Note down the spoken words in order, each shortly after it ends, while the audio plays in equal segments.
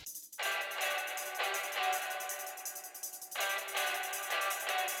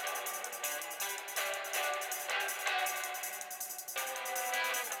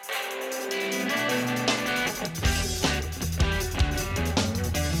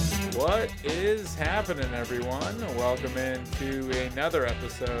What is happening, everyone? Welcome into another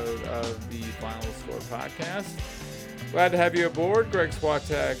episode of the Final Score podcast. Glad to have you aboard. Greg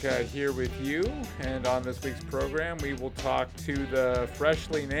Swatek here with you. And on this week's program, we will talk to the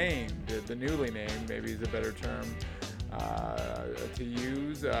freshly named, the newly named, maybe is a better term to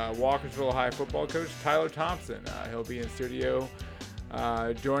use, Walkersville High football coach Tyler Thompson. He'll be in studio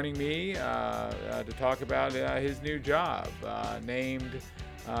joining me to talk about his new job, named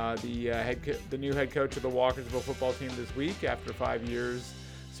the new head coach of the Walkersville football team this week after 5 years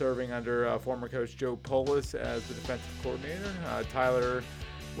serving under former coach Joe Polis as the defensive coordinator. Tyler,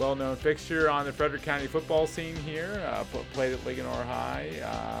 well-known fixture on the Frederick County football scene here, played at Ligonor High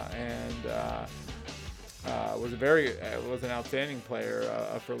and was an outstanding player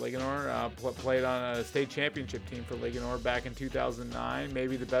for Ligonor. Played on a state championship team for Ligonor back in 2009,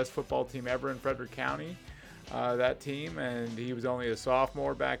 maybe the best football team ever in Frederick County. That team, and he was only a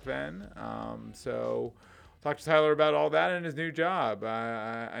sophomore back then. So talk to Tyler about all that and his new job.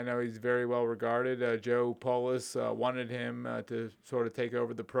 I know he's very well regarded. Joe Polis wanted him to sort of take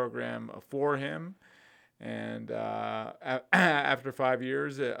over the program for him. And after 5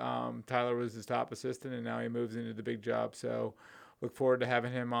 years, Tyler was his top assistant, and now he moves into the big job. So look forward to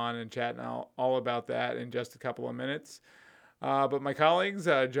having him on and chatting all about that in just a couple of minutes. But my colleagues,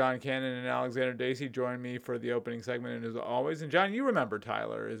 John Cannon and Alexander Dacey, join me for the opening segment, and as always. And John, you remember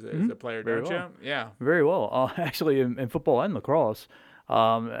Tyler as a player, don't you? Yeah. Very well. Actually, in football and lacrosse.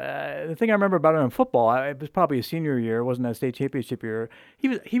 The thing I remember about him in football, it was probably his senior year. It wasn't that state championship year.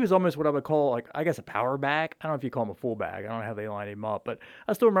 He was almost what I would call, like, I guess, a power back. I don't know if you call him a fullback. I don't know how they lined him up, but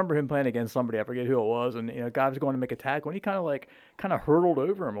I still remember him playing against somebody. I forget who it was, and guy was going to make a tackle, and he kind of hurtled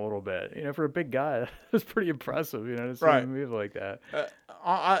over him a little bit. For a big guy, it was pretty impressive. To see him move like that.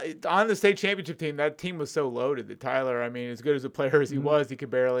 On the state championship team, that team was so loaded that Tyler, as good as a player as he was, he could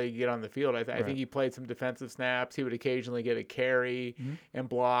barely get on the field. I think he played some defensive snaps. He would occasionally get a carry and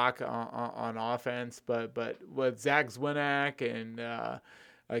block on offense. But with Zach Zwinak and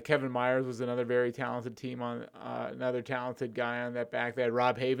Kevin Myers was another very talented team on another talented guy on that back. They had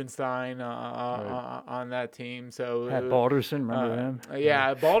Rob Havenstein on that team. So Pat Balderson, remember him?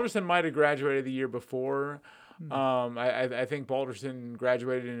 Yeah, Balderson might have graduated the year before. I think Balderson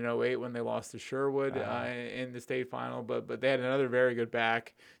graduated in 2008 when they lost to Sherwood in the state final, but they had another very good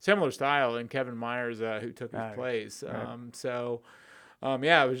back, similar style, and Kevin Myers who took his place. It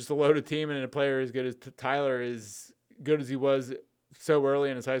was just a loaded team, and a player as good as Tyler, as good as he was so early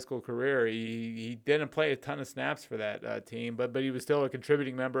in his high school career. He didn't play a ton of snaps for that team, but he was still a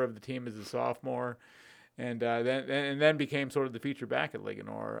contributing member of the team as a sophomore. And then became sort of the feature back at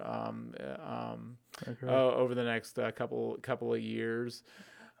Ligonor over the next couple of years,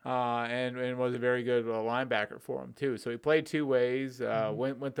 and was a very good linebacker for him too. So he played two ways.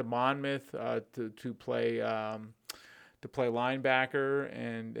 Went to Monmouth to play linebacker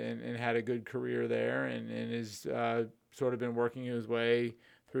and had a good career there, and is sort of been working his way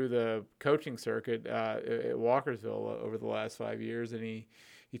through the coaching circuit at Walkersville over the last 5 years, and he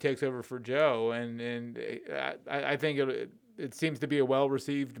takes over for Joe, and I think it seems to be a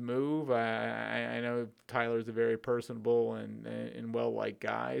well-received move. I know Tyler's a very personable and well-liked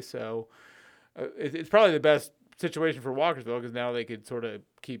guy, so it's probably the best situation for Walkersville, because now they could sort of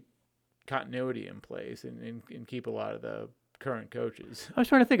keep continuity in place and keep a lot of the current coaches. I was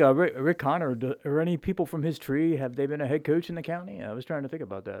trying to think of Rick Connor. Are any people from his tree, have they been a head coach in the county? I was trying to think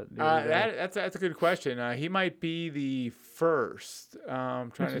about that. That's a good question. He might be the first.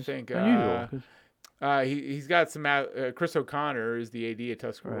 I'm trying to think. Unusual. He's got some. Chris O'Connor is the AD at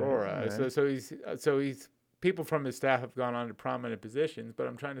Tuscarora. Right. So he's people from his staff have gone on to prominent positions. But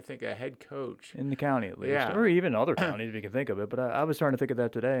I'm trying to think a head coach in the county at least, or even other counties if you can think of it. But I was trying to think of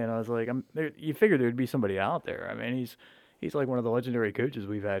that today, and I was like, you figured there'd be somebody out there. He's like one of the legendary coaches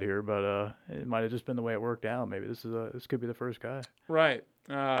we've had here, but it might have just been the way it worked out. Maybe this could be the first guy. Right,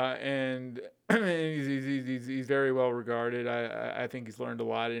 and he's very well regarded. I think he's learned a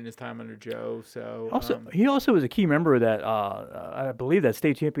lot in his time under Joe. So he also was a key member of that. I believe that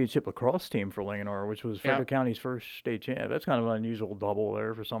state championship lacrosse team for Ligonor, which was Frederick County's first state champ. That's kind of an unusual double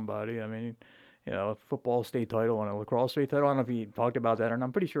there for somebody. A football state title and a lacrosse state title. I don't know if he talked about that, and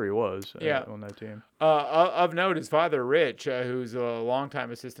I'm pretty sure he was on that team. Of note, his father, Rich, who's a longtime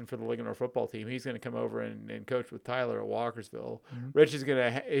assistant for the Ligonor football team, he's going to come over and coach with Tyler at Walkersville. Mm-hmm. Rich is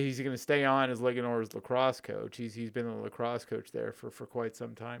going to stay on as Ligonor's lacrosse coach. He's been the lacrosse coach there for quite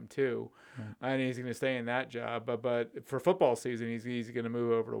some time too, and he's going to stay in that job. But for football season, he's going to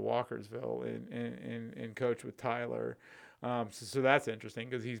move over to Walkersville and coach with Tyler. So that's interesting,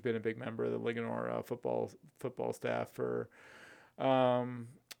 because he's been a big member of the Ligonor football staff for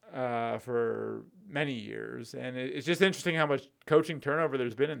for many years, and it's just interesting how much coaching turnover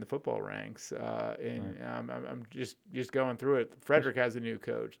there's been in the football ranks. I'm just going through it. Frederick has a new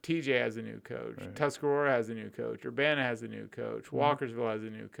coach. TJ has a new coach. Right. Tuscarora has a new coach. Urbana has a new coach. Walkersville has a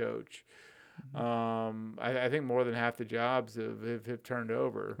new coach. I think more than half the jobs have turned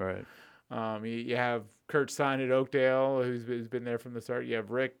over. Right. You have Kurt Stein at Oakdale, who's been there from the start. You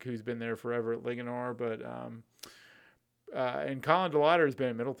have Rick, who's been there forever at Linganore, but and Colin DeLauder has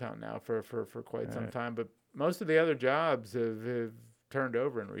been at Middletown now for quite some time. But most of the other jobs have turned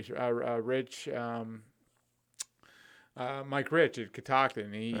over in research. Rich, Mike Rich at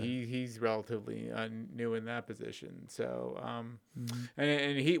Catoctin, he's relatively new in that position. So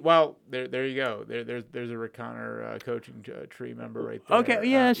and he there you go. There's a Rick Connor coaching tree member right there. Okay,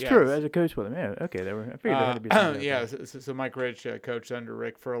 yeah, that's true. As a coach with him, yeah. Okay, I figured there had to be something. Yeah, so Mike Rich coached under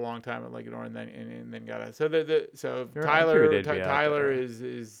Rick for a long time at Linganore, and then got a so Tyler is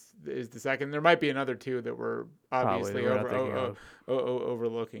the second. There might be another two that we're obviously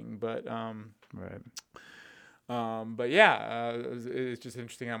overlooking, but right. But yeah, it's just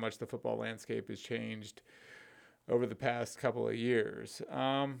interesting how much the football landscape has changed over the past couple of years.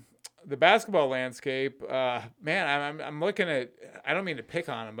 The basketball landscape, man, I'm looking at. I don't mean to pick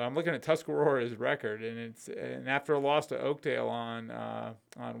on him, but I'm looking at Tuscarora's record, and after a loss to Oakdale on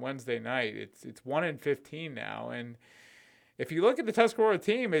Wednesday night, it's 1-15 now, and if you look at the Tuscarora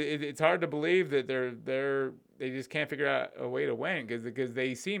team, it's hard to believe that they just can't figure out a way to win because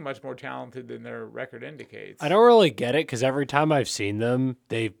they seem much more talented than their record indicates. I don't really get it because every time I've seen them,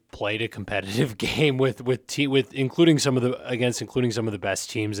 they've played a competitive game including some of the best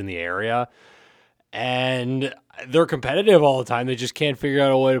teams in the area, and they're competitive all the time. They just can't figure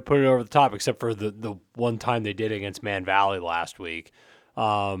out a way to put it over the top, except for the one time they did against Man Valley last week.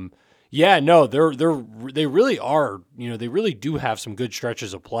 Yeah, no, they really are. They really do have some good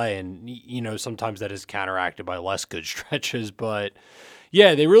stretches of play, and sometimes that is counteracted by less good stretches. But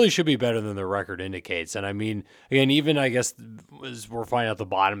yeah, they really should be better than their record indicates. And I mean, again, even I guess as we're finding out, the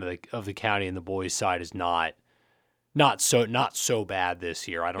bottom of the county and the boys' side is not so bad this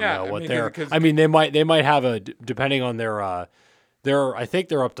year. I don't know what they might have depending on their I think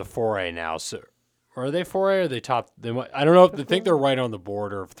they're up to 4A now. So. Are they 4A or are they top? I don't know if they think they're right on the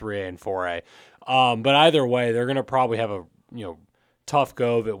border of 3A and 4A. But either way, they're going to probably have a tough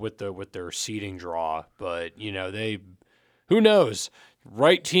go of it with their seeding draw. But who knows?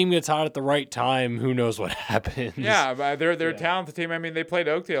 Right team gets hot at the right time. Who knows what happens? Yeah, but they're a talented team. I mean, they played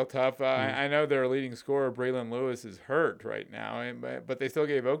Oakdale tough. I know their leading scorer, Braylon Lewis, is hurt right now, but they still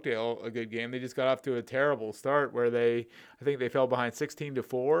gave Oakdale a good game. They just got off to a terrible start where I think they fell behind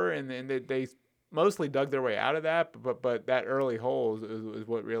 16-4, and they mostly dug their way out of that, but that early hole is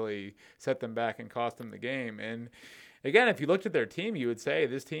what really set them back and cost them the game. And again, if you looked at their team, you would say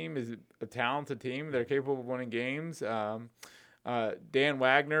this team is a talented team. They're capable of winning games. Dan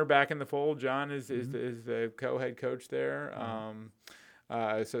Wagner back in the fold. John is the co-head coach there.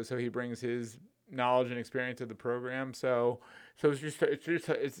 So he brings his knowledge and experience to the program. So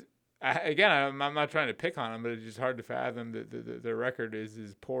it's again, I'm not trying to pick on them, but it's just hard to fathom that their record is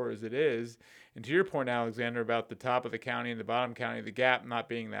as poor as it is. And to your point, Alexander, about the top of the county and the bottom county, the gap not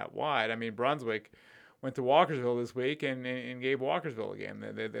being that wide. I mean, Brunswick went to Walkersville this week and gave Walkersville a game.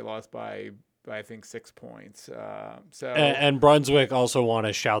 They lost by I think 6 points. And Brunswick, also want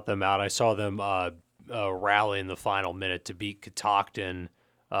to shout them out. I saw them rally in the final minute to beat Catoctin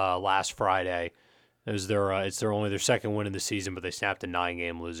last Friday. It was it's only their second win of the season, but they snapped a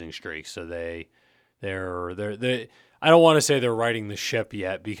 9-game losing streak. So they're I don't want to say they're riding the ship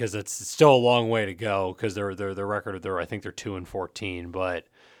yet because it's still a long way to go because their record I think they're 2-14, but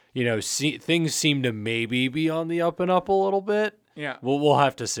things seem to maybe be on the up and up a little bit. Yeah, we'll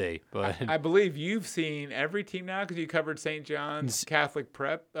have to see. But I believe you've seen every team now because you covered St. John's Catholic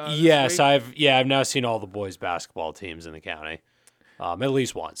Prep. Yes, I've now seen all the boys basketball teams in the county. At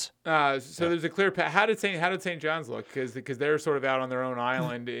least once. There's a clear path. How did St. John's look? Because they're sort of out on their own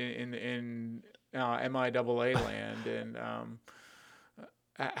island in MIAA land, and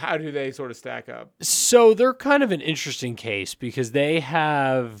how do they sort of stack up? So they're kind of an interesting case because they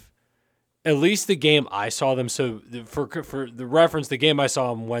have at least the game I saw them. So for the reference, the game I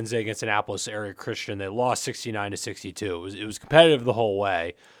saw on Wednesday against Annapolis Area Christian, they lost 69-62. It was competitive the whole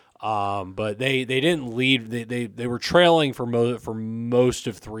way. But they didn't lead. They were trailing for most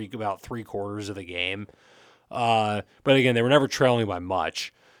of about 3/4 of the game. But again, they were never trailing by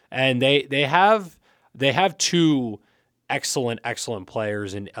much. And they have two excellent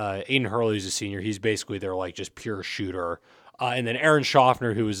players. And Aiden Hurley's a senior. He's basically their just pure shooter. And then Aaron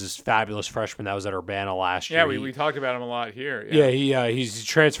Schaffner, who was this fabulous freshman that was at Urbana last year. Yeah, we talked about him a lot here. He's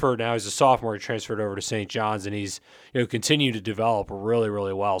transferred now. He's a sophomore. He transferred over to St. John's, and he's continued to develop really,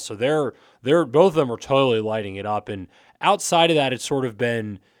 really well. So they're both of them are totally lighting it up. And outside of that, it's sort of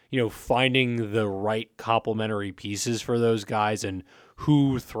been finding the right complementary pieces for those guys and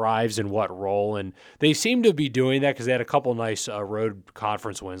who thrives in what role. And they seem to be doing that because they had a couple nice road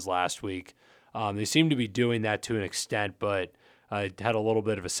conference wins last week. They seem to be doing that to an extent, but had a little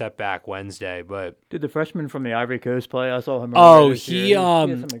bit of a setback Wednesday. But did the freshman from the Ivory Coast play? I saw him. Mamadou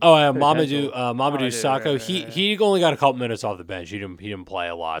Sakho. Right. He only got a couple minutes off the bench. He didn't play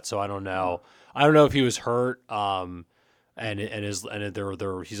a lot, so I don't know. I don't know if he was hurt. He's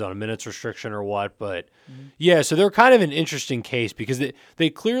on a minutes restriction or what, but yeah, so they're kind of an interesting case because they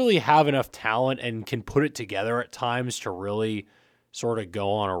clearly have enough talent and can put it together at times to really sort of go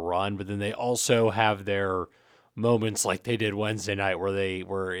on a run, but then they also have their moments like they did Wednesday night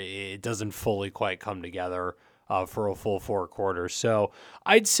where it doesn't fully quite come together for a full 4 quarters. So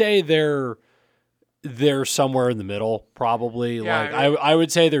I'd say they're somewhere in the middle, probably. Yeah, I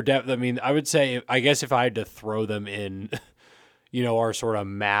would say I would say, I guess if I had to throw them in, our sort of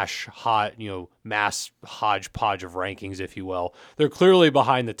mass hodgepodge of rankings, if you will, they're clearly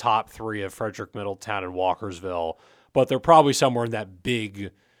behind the top 3 of Frederick, Middletown, and Walkersville, but they're probably somewhere in that big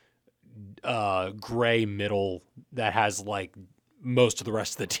gray middle that has like most of the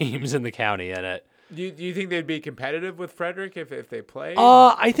rest of the teams in the county in it. Do you think they'd be competitive with Frederick if they played?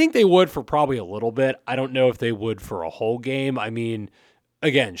 I think they would for probably a little bit. I don't know if they would for a whole game. I mean,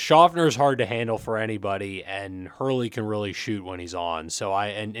 again, Schaffner's hard to handle for anybody, and Hurley can really shoot when he's on. So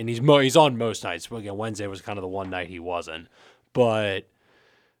he's on most nights. Again, Wednesday was kind of the one night he wasn't. But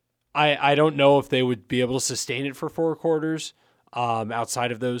I don't know if they would be able to sustain it for 4 quarters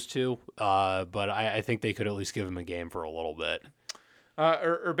outside of those two. But I think they could at least give him a game for a little bit.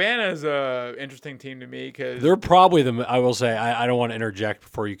 Urbana is an interesting team to me because they're probably I will say, I don't want to interject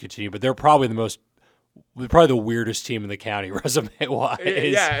before you continue, but they're probably the weirdest team in the county resume-wise.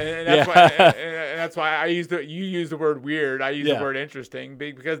 Yeah, and that's why you use the word weird. I use the word interesting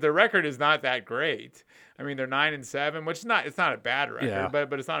because their record is not that great. I mean, they're 9-7, which it's not a bad record,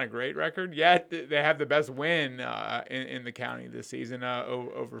 but it's not a great record. Yet they have the best win in the county this season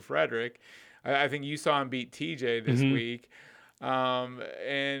over Frederick. I think you saw him beat TJ this week,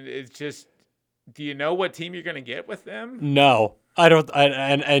 and it's just, do you know what team you're going to get with them? No. I don't,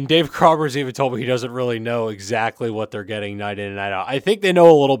 and Dave Crommer's even told me he doesn't really know exactly what they're getting night in and night out. I think they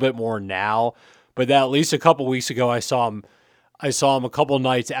know a little bit more now, but at least a couple weeks ago, I saw him a couple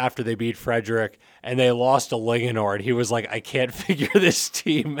nights after they beat Frederick and they lost to Linganore, and he was like, I can't figure this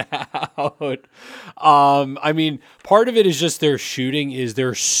team out. I mean, part of it is just their shooting is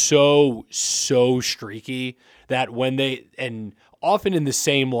they're so streaky that and often in the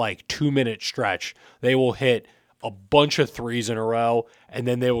same 2-minute stretch, they will hit a bunch of threes in a row, and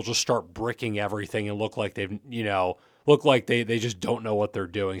then they will just start bricking everything and look like they just don't know what they're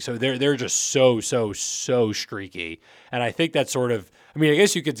doing. So they're just so streaky. And I think that's sort of, I mean, I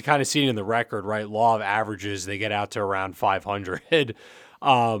guess you could kind of see it in the record, right? Law of averages, they get out to around 500. And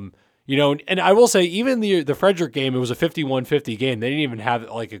I will say, even the Frederick game, it was a 51-50 game. They didn't even have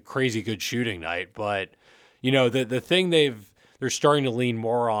a crazy good shooting night, but the thing they're starting to lean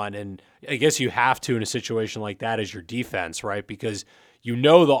more on, and I guess you have to in a situation like that, is your defense, right? Because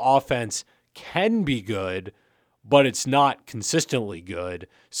the offense can be good, but it's not consistently good.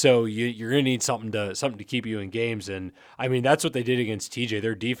 So you're going to need something to keep you in games. And I mean, that's what they did against TJ.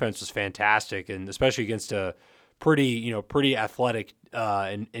 Their defense was fantastic, and especially against a pretty athletic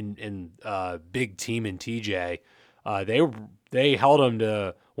and big team in TJ. They held them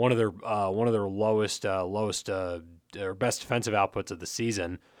to one of their lowest or best defensive outputs of the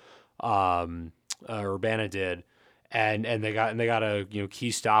season. Urbana did, and they got a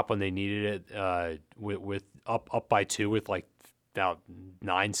key stop when they needed it with up by 2 with about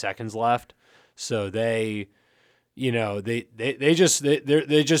 9 seconds left. So they just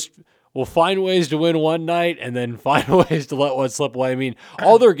will find ways to win one night and then find ways to let one slip away. I mean,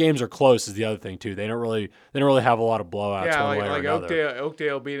 all their games are close is the other thing too. They don't really have a lot of blowouts one way or another.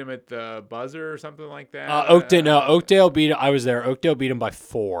 Oakdale beat them at the buzzer or something like that. Oakdale beat them. I was there. Oakdale beat them by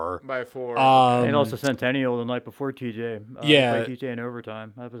 4. And also Centennial the night before TJ. Played TJ in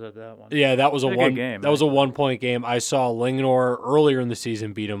overtime. I was at that one. Yeah, that was a good game. That was a 1-point game. I saw Linganore earlier in the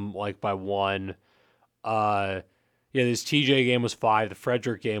season beat them by 1. Yeah, this TJ game was 5. The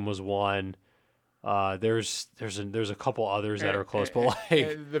Frederick game was 1. There's a couple others that are close, but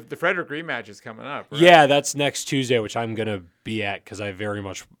like the Frederick rematch is coming up. Right? Yeah, that's next Tuesday, which I'm gonna be at because I'm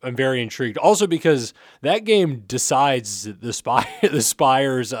very intrigued. Also because that game decides the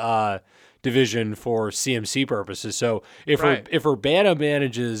Spires division for CMC purposes. So if Urbana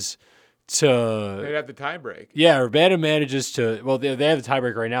manages to, they'd have the tiebreak. Yeah, Urbana manages to. Well, they have the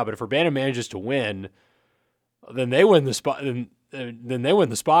tiebreak right now, but if Urbana manages to win, then they win the then they win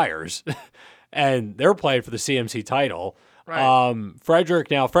the Spires, and they're playing for the CMC title. Right. Frederick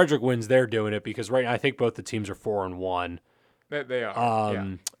wins. They're doing it because right now I think both the teams are 4-1. They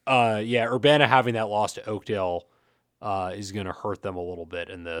are. Urbana having that loss to Oakdale is going to hurt them a little bit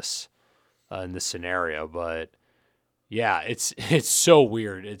in this scenario, but. Yeah, it's so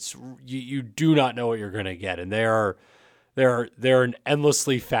weird. It's you do not know what you're going to get, and they're an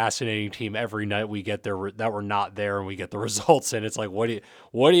endlessly fascinating team every night we get there that we're not there and we get the results, and it's like what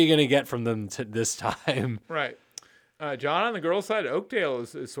are you going to get from them this time? Right. John, on the girls' side, Oakdale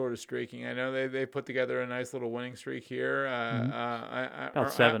is sort of streaking. I know they put together a nice little winning streak here.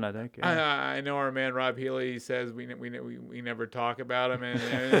 About 7, I think. Yeah. I know our man Rob Healy says we never talk about him,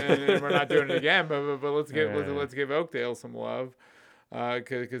 and we're not doing it again. But let's give Oakdale some love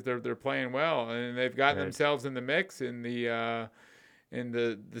because they're playing well, and they've gotten themselves in the mix in the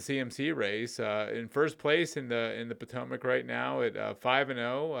CMC race. In first place in the Potomac right now at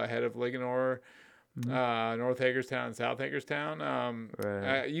 5-0 ahead of Ligonor. North Hagerstown and South Hagerstown.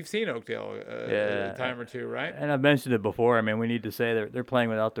 You've seen Oakdale a time or two, right? And I've mentioned it before. I mean, we need to say they're playing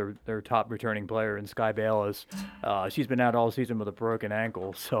without their top returning player in Sky Bayless. She's been out all season with a broken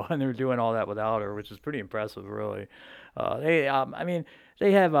ankle, and they're doing all that without her, which is pretty impressive, really.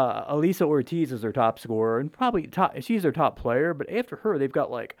 They have Elisa Ortiz as their top scorer, and probably she's their top player. But after her, they've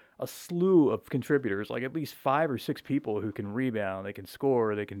got like a slew of contributors, like at least 5 or 6 people who can rebound, they can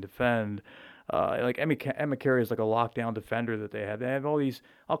score, they can defend. Like Emma Carey is like a lockdown defender that they have. They have all these,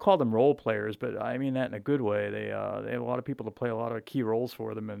 I'll call them role players, but I mean that in a good way. They have a lot of people to play a lot of key roles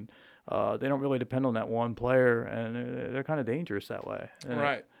for them, and they don't really depend on that one player, and they're kind of dangerous that way.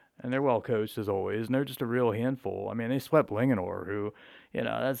 Right. And they're well coached as always, and they're just a real handful. I mean, they swept Linganore, who,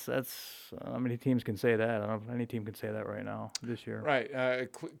 that's how many teams can say that? I don't know if any team can say that right now this year.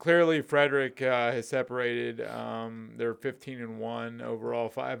 Right. Clearly, Frederick has separated. They're 15-1 overall,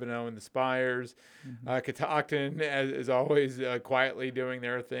 5-0 in the Spires. Catoctin, as always, quietly doing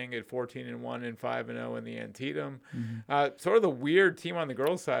their thing at 14-1 and 5-0 in the Antietam. Sort of the weird team on the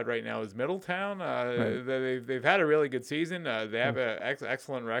girls' side right now is Middletown. They've had a really good season. They have an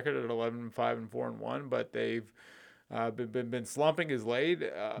excellent record at 11-5 and 4-1, but they've been slumping of late,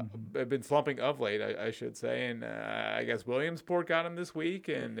 I should say, and I guess Williamsport got him this week,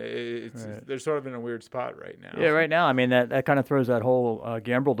 and they're sort of in a weird spot right now. Yeah, right now, I mean, that kind of throws that whole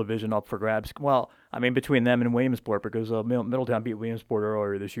Gambrel division up for grabs. Well, I mean, between them and Williamsport, because Middletown beat Williamsport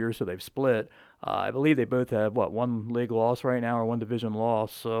earlier this year, so they've split. I believe they both have, one league loss right now or one division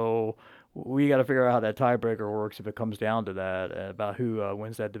loss, so we got to figure out how that tiebreaker works if it comes down to that, about who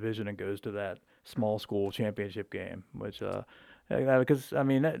wins that division and goes to that small school championship game, which because I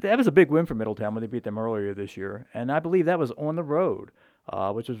mean that was a big win for Middletown when they beat them earlier this year, and I believe that was on the road,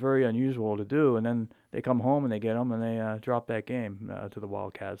 which was very unusual to do. And then they come home and they get them and they drop that game to the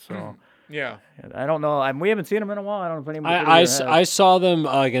Wildcats. So yeah, I don't know. We haven't seen them in a while. I don't know if anybody. I saw them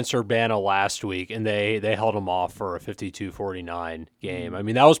against Urbana last week, and they held them off for a 52-49 game. I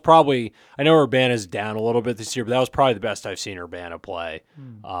mean, that was probably, I know Urbana's down a little bit this year, but that was probably the best I've seen Urbana play.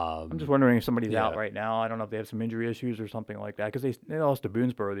 I'm just wondering if somebody's out right now. I don't know if they have some injury issues or something like that, because they lost to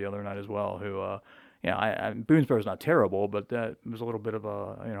Boonesboro the other night as well, who Boonesboro's not terrible, but that was a little bit of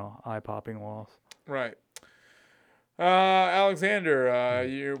a eye-popping loss. Right. Alexander,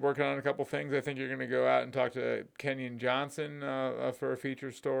 you're working on a couple things. I think you're going to go out and talk to Kenyon Johnson for a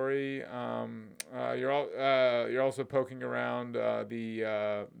feature story. You're also poking around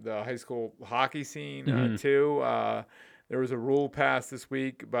the high school hockey scene too. There was a rule passed this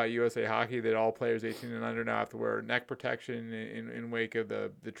week by USA Hockey that all players 18 and under now have to wear neck protection in wake of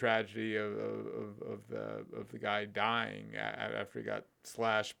the tragedy of the guy dying after he got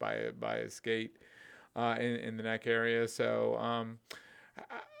slashed by a skate. In the neck area. So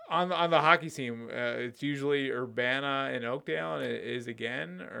on the hockey scene, it's usually Urbana and Oakdale, and it is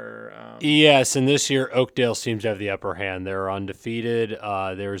again, or yes. And this year, Oakdale seems to have the upper hand. They're undefeated.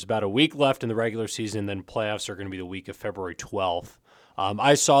 There's about a week left in the regular season, and then playoffs are going to be the week of February 12th.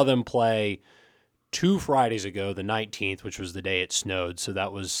 I saw them play 2 Fridays ago, the 19th, which was the day it snowed. So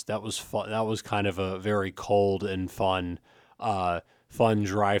that was fun. That was kind of a very cold and fun fun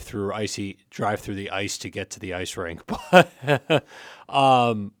drive through the ice to get to the ice rink.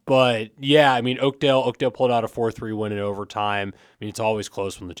 But yeah, I mean, Oakdale pulled out a 4-3 win in overtime. I mean, it's always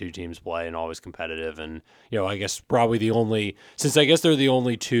close when the two teams play and always competitive. And, I guess probably since I guess they're the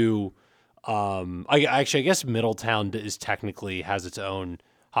only two, I guess Middletown has its own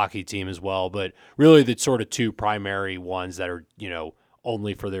hockey team as well, but really the sort of two primary ones that are,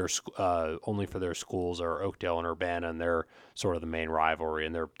 only for their schools are Oakdale and Urbana, and they're sort of the main rivalry,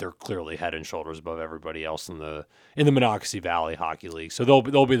 and they're clearly head and shoulders above everybody else in the Monocacy Valley Hockey League. So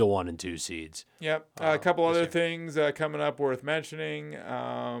they'll be the 1 and 2 seeds. Yep. A couple other things coming up worth mentioning.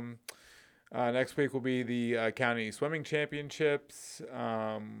 Next week will be the county swimming championships.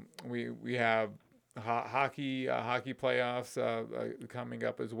 We have hockey playoffs coming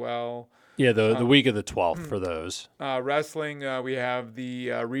up as well. Yeah, the week of the 12th for those. Wrestling, we have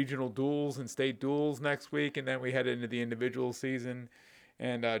the regional duels and state duels next week, and then we head into the individual season.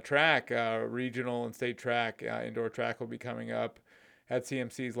 And track, regional and state track, indoor track will be coming up. Had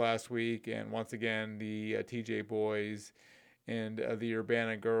CMCs last week, and once again, the TJ boys and the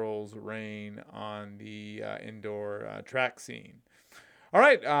Urbana girls reign on the indoor track scene. All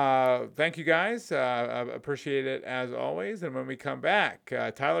right. Thank you, guys. I appreciate it as always. And when we come back,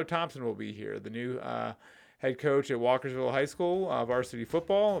 Tyler Thompson will be here, the new head coach at Walkersville High School varsity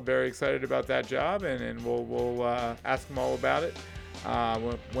football. I'm very excited about that job, and we'll ask him all about it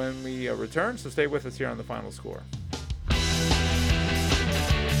when we return. So stay with us here on The Final Score.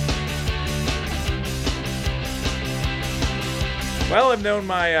 Well, I've known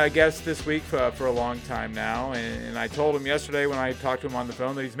my guest this week for a long time now, and I told him yesterday when I talked to him on the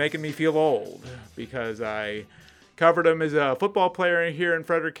phone that he's making me feel old because I covered him as a football player here in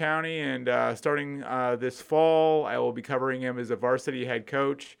Frederick County, and starting this fall, I will be covering him as a varsity head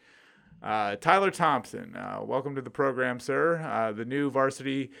coach. Tyler Thompson, welcome to the program, sir. The new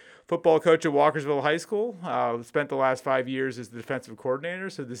varsity football coach at Walkersville High School. Spent the last 5 years as the defensive coordinator,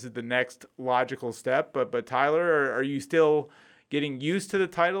 so this is the next logical step. But Tyler, are you still getting used to the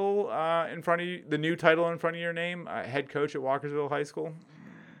title in front of you, the new title in front of your name, head coach at Walkersville High School?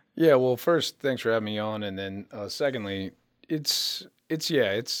 Yeah, well, first, thanks for having me on, and then secondly, it's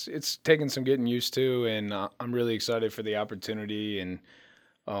taken some getting used to, and I'm really excited for the opportunity, and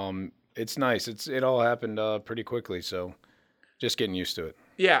it's nice. It all happened pretty quickly, so just getting used to it.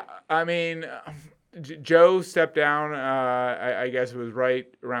 Yeah, I mean, Joe stepped down. I guess it was right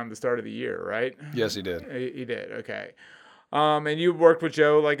around the start of the year, right? Yes, he did. He did. Okay. And you worked with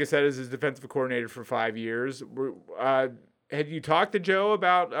Joe, like I said, as his defensive coordinator for 5 years. Had you talked to Joe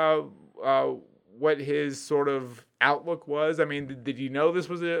about what his sort of outlook was? I mean, did you know this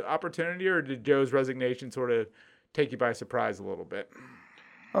was an opportunity, or did Joe's resignation sort of take you by surprise a little bit?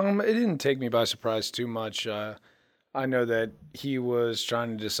 It didn't take me by surprise too much. I know that he was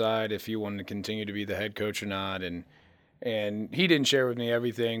trying to decide if he wanted to continue to be the head coach or not, and he didn't share with me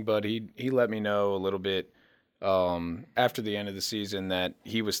everything, but he let me know a little bit after the end of the season that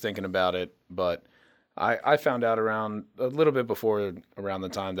he was thinking about it, but I found out around a little bit before around the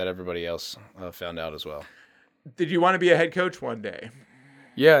time that everybody else found out as well. Did you want to be a head coach one day?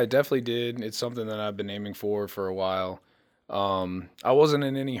 Yeah, I definitely did. It's something that I've been aiming for a while. I wasn't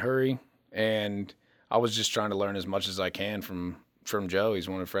in any hurry, and I was just trying to learn as much as I can from Joe. He's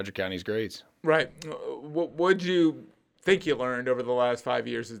one of Frederick County's greats. Right. What did you think you learned over the last 5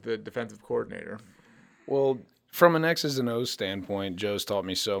 years as the defensive coordinator? Well, from an X's and O's standpoint, Joe's taught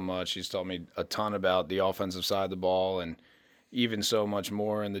me so much. He's taught me a ton about the offensive side of the ball, and even so much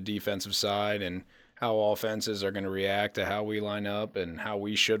more in the defensive side, and how offenses are going to react to how we line up, and how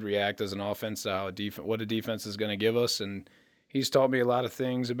we should react as an offense to what a defense is going to give us. And he's taught me a lot of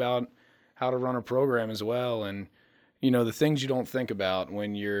things about how to run a program as well. And, the things you don't think about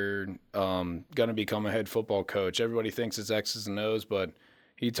when you're going to become a head football coach. Everybody thinks it's X's and O's, but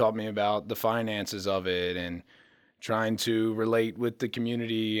he taught me about the finances of it and trying to relate with the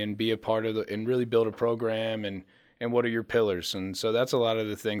community and be a part of and really build a program and what are your pillars. And so that's a lot of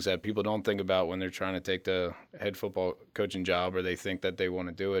the things that people don't think about when they're trying to take the head football coaching job, or they think that they want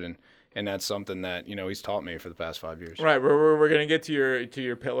to do it. And that's something that, he's taught me for the past 5 years. Right. We're going to get to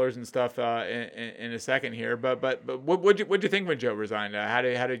your pillars and stuff in a second here. But what'd you think when Joe resigned? How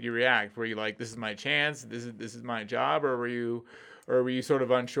did you react? Were you like, this is my chance, this is my job, or were you sort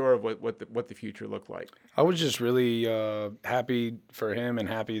of unsure of what the future looked like? I was just really happy for him and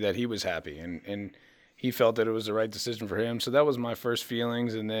happy that he was happy, and he felt that it was the right decision for him. So that was my first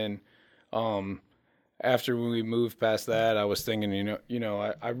feelings. And then after we moved past that, I was thinking, I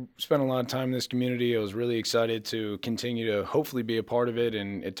spent a lot of time in this community. I was really excited to continue to hopefully be a part of it,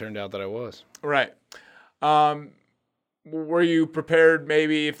 and it turned out that I was. Right. were you prepared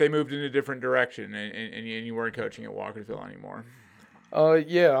maybe if they moved in a different direction and you weren't coaching at Walkersville anymore?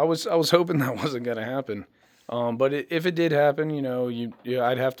 Yeah, I was hoping that wasn't going to happen. But if it did happen,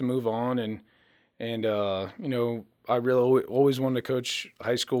 I'd have to move on, and I really always wanted to coach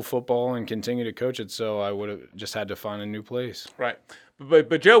high school football and continue to coach it, so I would have just had to find a new place. Right.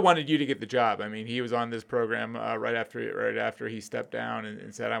 But Joe wanted you to get the job. I mean, he was on this program right after he stepped down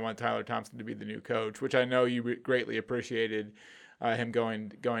and said, "I want Tyler Thompson to be the new coach," which I know you greatly appreciated him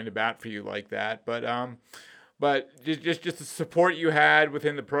going to bat for you like that. But just the support you had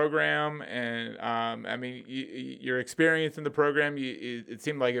within the program, and I mean, your experience in the program, it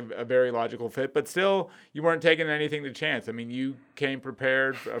seemed like a very logical fit. But still, you weren't taking anything to chance. I mean, you came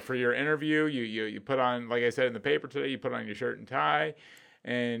prepared for your interview. You put on, like I said in the paper today, you put on your shirt and tie,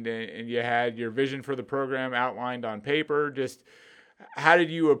 and you had your vision for the program outlined on paper. Just how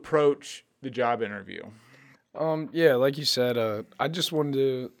did you approach the job interview? Yeah, like you said, I just wanted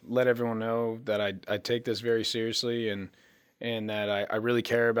to let everyone know that I take this very seriously and that I really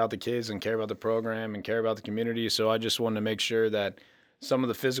care about the kids and care about the program and care about the community. So I just wanted to make sure that some of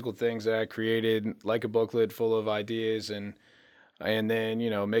the physical things that I created, like a booklet full of ideas and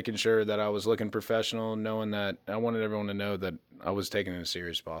then, making sure that I was looking professional, knowing that I wanted everyone to know that I was taking it as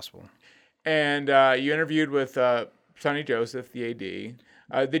serious as possible. And you interviewed with Sonny Joseph, the AD.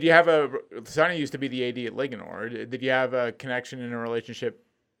 Did you have Sonny used to be the AD at Linganore. Did you have a connection and a relationship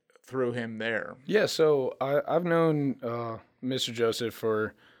through him there? Yeah, so I've known Mr. Joseph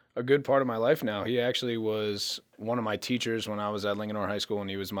for a good part of my life now. He actually was one of my teachers when I was at Linganore High School, and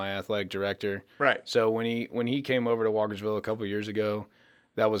he was my athletic director. Right. So when he came over to Walkersville a couple of years ago,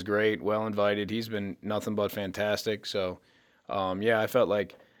 that was great, well invited. He's been nothing but fantastic. So, I felt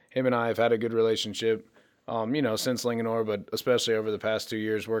like him and I have had a good relationship. Since Linganore, but especially over the past 2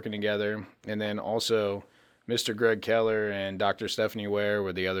 years working together. And then also Mr. Greg Keller and Dr. Stephanie Ware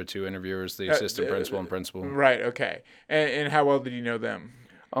were the other two interviewers, the assistant principal and principal. Right, okay. And how well did you know them?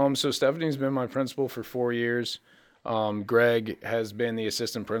 So Stephanie's been my principal for 4 years. Greg has been the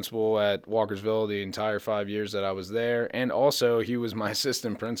assistant principal at Walkersville the entire 5 years that I was there, and also he was my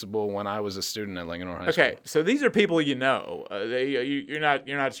assistant principal when I was a student at Linganore High School. Okay, so these are people you know. You're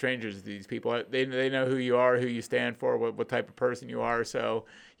not strangers to these people. They know who you are, who you stand for, what type of person you are. So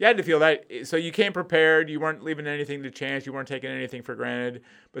you had to feel that. So you came prepared. You weren't leaving anything to chance. You weren't taking anything for granted.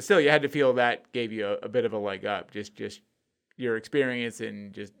 But still, you had to feel that gave you a bit of a leg up. Just your experience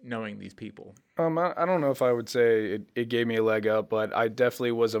and just knowing these people. I don't know if I would say it gave me a leg up, but I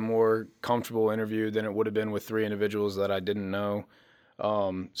definitely was a more comfortable interview than it would have been with 3 individuals that I didn't know.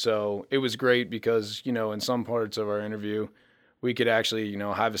 So it was great because, in some parts of our interview, we could actually,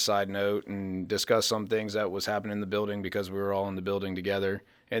 have a side note and discuss some things that was happening in the building because we were all in the building together,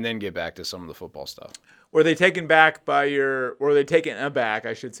 and then get back to some of the football stuff. Were they taken aback,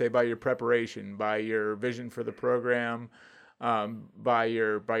 I should say, by your preparation, by your vision for the program, by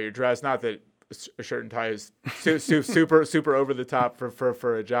your dress? Not that a shirt and tie is super over the top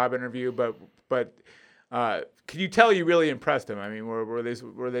for a job interview, but could you tell you really impressed them? I mean,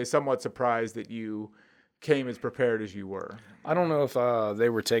 were they somewhat surprised that you came as prepared as you were? I don't know if they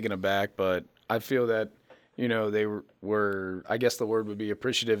were taken aback, but I feel that they were. I guess the word would be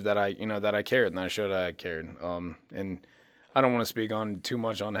appreciative that I cared and that I showed I cared. And I don't want to speak on too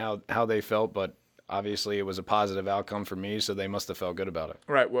much on how they felt, but obviously it was a positive outcome for me, so they must have felt good about it.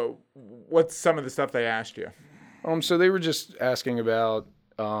 Right. Well, what's some of the stuff they asked you? So they were just asking about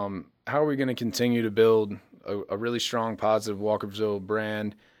how are we going to continue to build a really strong, positive Walkersville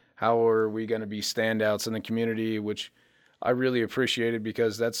brand? How are we going to be standouts in the community, which I really appreciated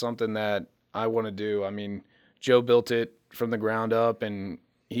because that's something that I want to do. I mean, Joe built it from the ground up, and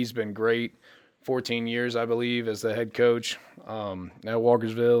he's been great. 14 years, I believe, as the head coach at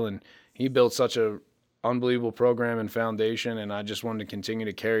Walkersville, and he built such a unbelievable program and foundation, and I just wanted to continue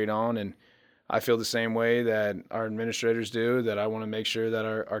to carry it on. And I feel the same way that our administrators do, that I want to make sure that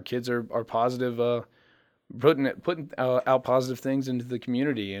our kids are positive, putting out positive things into the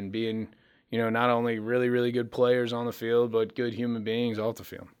community and being, not only really, really good players on the field, but good human beings off the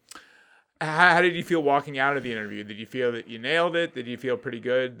field. How did you feel walking out of the interview? Did you feel that you nailed it? Did you feel pretty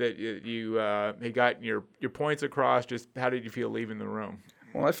good that you had gotten your points across? Just how did you feel leaving the room?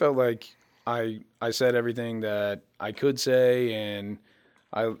 Well, I felt like I said everything that I could say, and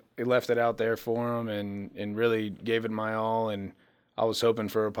I left it out there for them and really gave it my all. And I was hoping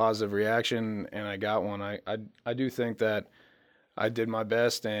for a positive reaction, and I got one. I do think that I did my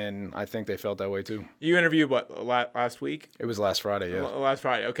best, and I think they felt that way too. You interviewed last week? It was last Friday, yeah. Last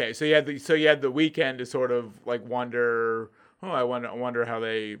Friday. Okay, so you had the weekend to sort of like wonder, I wonder how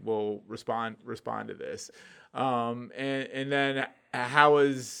they will respond to this. And then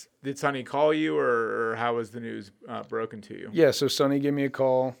did Sonny call you, or how was the news broken to you? Yeah, so Sonny gave me a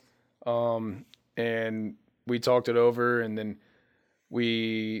call, and we talked it over, and then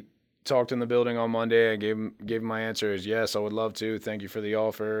we talked in the building on Monday. I gave him my answer as yes, I would love to. Thank you for the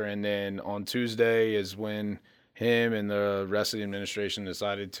offer. And then on Tuesday is when him and the rest of the administration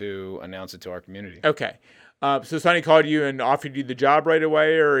decided to announce it to our community. Okay. So Sonny called you and offered you the job right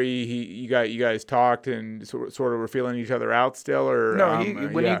away, or you guys talked and sort of were feeling each other out still, or no?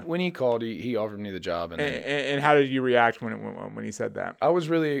 When he called, he offered me the job, and how did you react when he said that? I was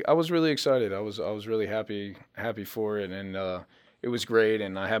really excited. I was really happy for it, and it was great.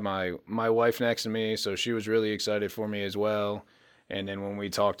 And I had my wife next to me, so she was really excited for me as well. And then when we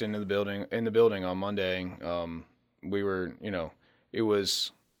talked in the building on Monday, we were, it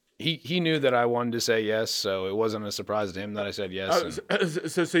was. He knew that I wanted to say yes, so it wasn't a surprise to him that I said yes.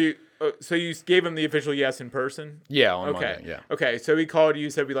 So you gave him the official yes in person? Yeah, on Monday. Yeah. Okay, so he called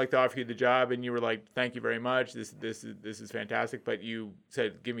you, said we'd like to offer you the job, and you were like, "Thank you very much. This is fantastic." But you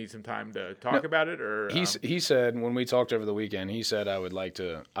said, "Give me some time to talk about it." Or he said when we talked over the weekend, he said I would like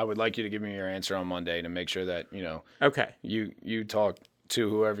you to give me your answer on Monday to make sure that Okay. You talk to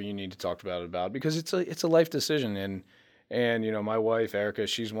whoever you need to talk about because it's a life decision and my wife Erica,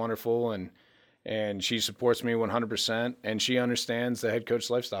 she's wonderful and she supports me 100%, and she understands the head coach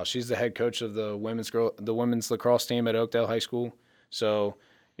lifestyle. She's the head coach of the women's lacrosse team at Oakdale High School, so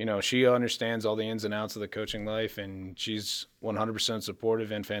she understands all the ins and outs of the coaching life, and she's 100%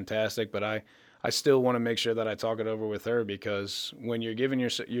 supportive and fantastic. But I still want to make sure that I talk it over with her, because when you're giving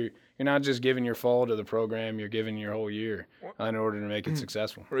you're not just giving your fall to the program, you're giving your whole year in order to make it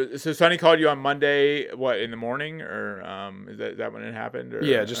successful. So Sonny called you on Monday, in the morning, or is that when it happened? Or?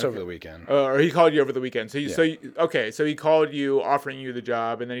 Yeah, just over the weekend. Or he called you over the weekend. So Yeah. So he called you offering you the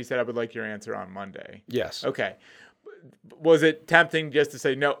job, and then he said, "I would like your answer on Monday." Yes. Okay. Was it tempting just to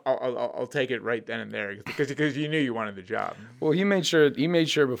say no? I'll take it right then and there because you knew you wanted the job. Well, he made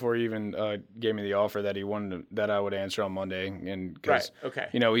sure before he even gave me the offer that he wanted that I would answer on Monday, and right, okay,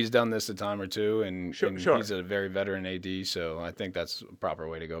 he's done this a time or two, and sure. He's a very veteran AD, so I think that's a proper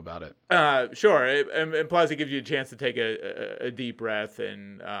way to go about it. Sure, and plus it gives you a chance to take a deep breath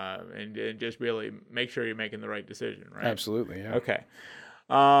and just really make sure you're making the right decision, right? Absolutely, yeah. Okay.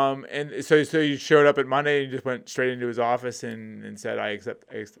 And so you showed up at Monday and you just went straight into his office and said, I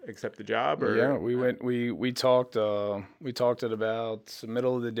accept the job? Or? Yeah, we talked at about the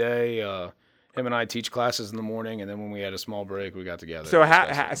middle of the day. Him and I teach classes in the morning, and then when we had a small break, we got together. So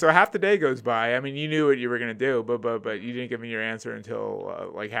half the day goes by. I mean, you knew what you were going to do, but you didn't give me your answer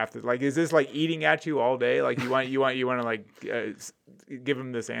until is this like eating at you all day? Like you want to give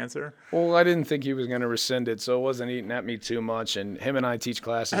him this answer? Well, I didn't think he was going to rescind it, so it wasn't eating at me too much. And him and I teach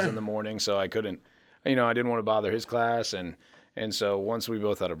classes in the morning, so I couldn't, I didn't want to bother his class, and so once we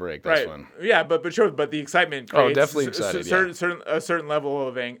both had a break, that's when. Yeah, but the excitement creates definitely excited. A certain level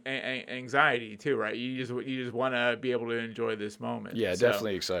of anxiety too, right? You just want to be able to enjoy this moment. Yeah,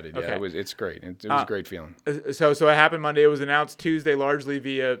 definitely excited. Yeah, okay. It's great. It was a great feeling. So it happened Monday. It was announced Tuesday, largely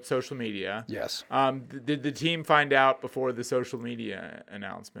via social media. Yes. Did the team find out before the social media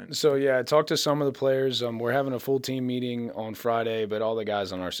announcement? So yeah, I talked to some of the players. We're having a full team meeting on Friday, but all the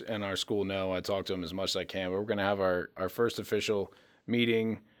guys in our school know. I talked to them as much as I can. But we're going to have our first official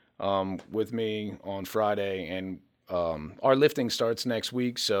meeting with me on Friday, and our lifting starts next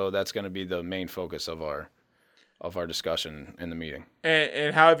week, so that's going to be the main focus of our discussion in the meeting.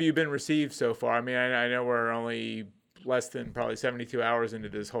 And how have you been received so far? I mean, I know we're only less than probably 72 hours into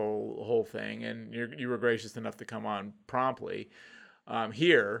this whole thing, and you were gracious enough to come on promptly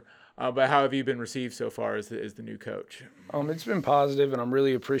here. But how have you been received so far as the new coach? It's been positive, and I'm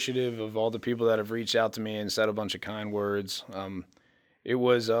really appreciative of all the people that have reached out to me and said a bunch of kind words. It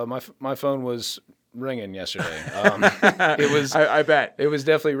was my phone was ringing yesterday. It was. I bet it was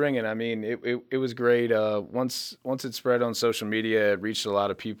definitely ringing. I mean, it was great. Once it spread on social media, it reached a lot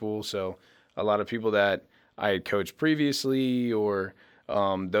of people. So a lot of people that I had coached previously, or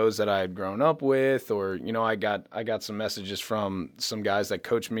those that I had grown up with, or I got some messages from some guys that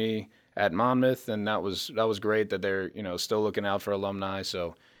coached me at Monmouth, and that was great that they're still looking out for alumni.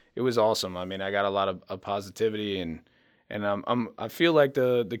 So it was awesome. I mean, I got a lot of positivity, and I feel like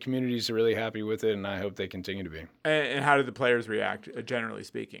the community's really happy with it, and I hope they continue to be. And how did the players react, generally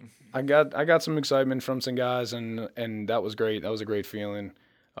speaking? I got some excitement from some guys, and that was great. That was a great feeling.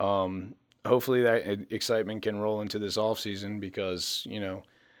 Hopefully that excitement can roll into this off season, because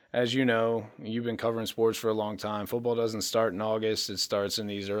as you know, you've been covering sports for a long time. Football doesn't start in August. It starts in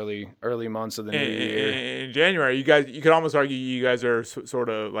these early months of the new year. In January, you could almost argue you guys are sort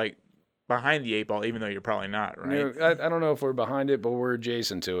of like behind the eight ball, even though you're probably not, right? You know, I don't know if we're behind it, but we're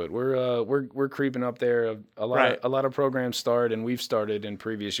adjacent to it. We're creeping up there. A lot of programs start, and we've started in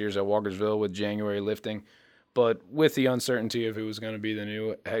previous years at Walkersville with January lifting, but with the uncertainty of who was going to be the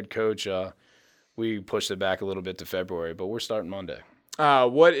new head coach, we pushed it back a little bit to February. But we're starting Monday.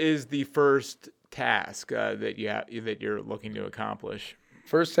 What is the first task that you're looking to accomplish?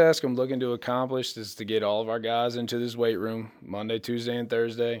 First task I'm looking to accomplish is to get all of our guys into this weight room Monday, Tuesday, and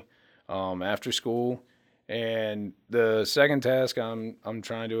Thursday. After school, and the second task I'm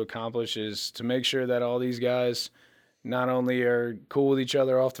trying to accomplish is to make sure that all these guys not only are cool with each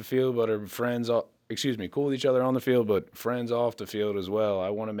other off the field, but are cool with each other on the field, but friends off the field as well.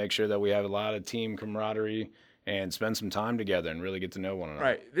 I want to make sure that we have a lot of team camaraderie and spend some time together and really get to know one another.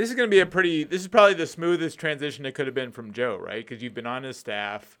 Right. This is probably the smoothest transition it could have been from Joe, right? Because you've been on his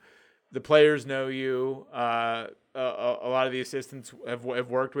staff. The players know you. A lot of the assistants have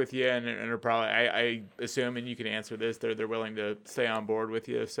worked with you and are probably, I assume, and you can answer this, they're willing to stay on board with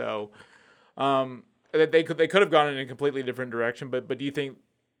you. So they could have gone in a completely different direction, but do you think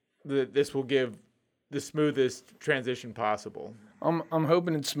that this will give the smoothest transition possible? I'm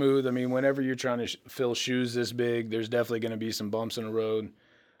hoping it's smooth. I mean, whenever you're trying to fill shoes this big, there's definitely going to be some bumps in the road.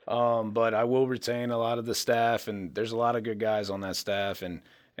 But I will retain a lot of the staff, and there's a lot of good guys on that staff, and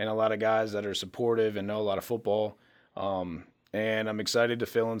a lot of guys that are supportive and know a lot of football. And I'm excited to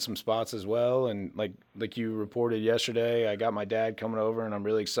fill in some spots as well. And like you reported yesterday, I got my dad coming over, and I'm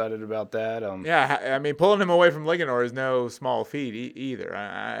really excited about that. Yeah, I mean, pulling him away from Linganore is no small feat either.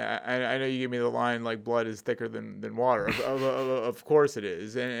 I know you gave me the line like blood is thicker than water. Of course it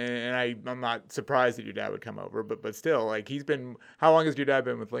is, and I'm not surprised that your dad would come over. But still, like how long has your dad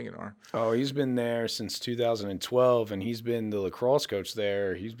been with Linganore? Oh, he's been there since 2012, and he's been the lacrosse coach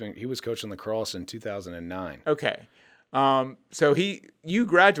there. He was coaching lacrosse in 2009. Okay. So you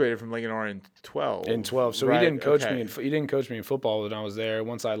graduated from Linganore in 12. In 12. So right. He didn't coach me in football when I was there.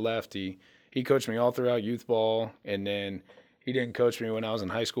 Once I left, he coached me all throughout youth ball, and then he didn't coach me when I was in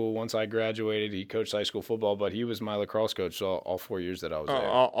high school. Once I graduated, he coached high school football, but he was my lacrosse coach all 4 years that I was there.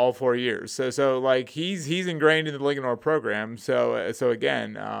 All 4 years. So like he's ingrained in the Linganore program. So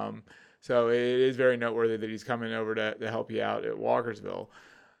again, so it is very noteworthy that he's coming over to help you out at Walkersville.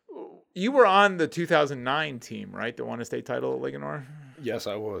 You were on the 2009 team, right? The won a state title at Linganore? Yes,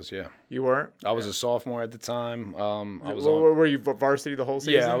 I was, yeah. You were? I was a sophomore at the time. Were you varsity the whole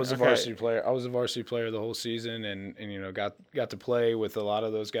season? Yeah, I was a varsity player. I was a varsity player the whole season, and got to play with a lot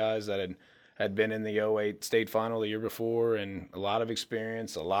of those guys that had been in the 08 state final the year before, and a lot of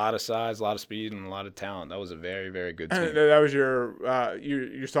experience, a lot of size, a lot of speed, and a lot of talent. That was a very, very good team. That was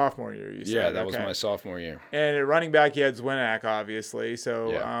your sophomore year, you said? Yeah, that was my sophomore year. And at running back, you had Zwinak, obviously. So,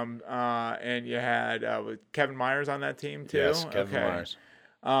 yeah. And you had Kevin Myers on that team too. Yes, Kevin Myers.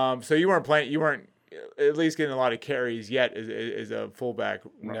 So you weren't at least getting a lot of carries yet as a fullback.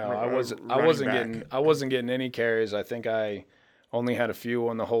 No, I wasn't getting any carries. I think I only had a few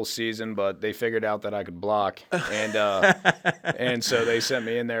on the whole season, but they figured out that I could block, and and so they sent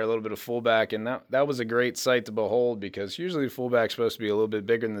me in there a little bit of fullback, and that was a great sight to behold, because usually the fullback's supposed to be a little bit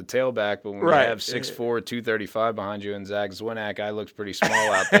bigger than the tailback, but when you have 6'4", 235 behind you, and Zach Zwinak, I looked pretty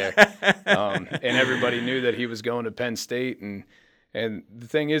small out there, and everybody knew that he was going to Penn State, and the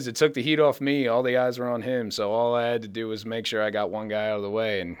thing is, it took the heat off me. All the eyes were on him, so all I had to do was make sure I got one guy out of the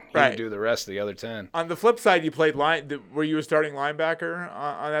way, and he would do the rest of the other 10. On the flip side, you played were you a starting linebacker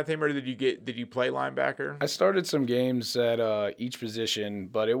on that team, or did you play linebacker? I started some games at each position,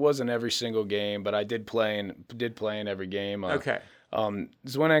 but it wasn't every single game. But I did play in every game. Okay.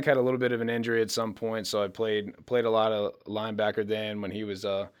 Zwinak had a little bit of an injury at some point, so I played a lot of linebacker then when he was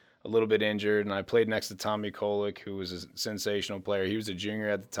a little bit injured, and I played next to Tommy Kolick, who was a sensational player. He was a junior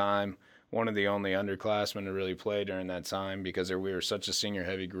at the time, one of the only underclassmen to really play during that time, because we were such a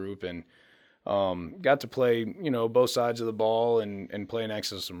senior-heavy group, and got to play, both sides of the ball and play next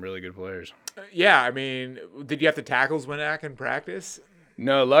to some really good players. Yeah, I mean, did you have to tackle Zwinak in practice?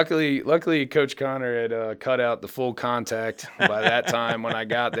 No, luckily Coach Connor had cut out the full contact by that time when I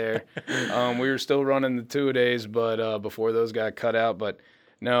got there. We were still running the two-a-days, but before those got cut out, but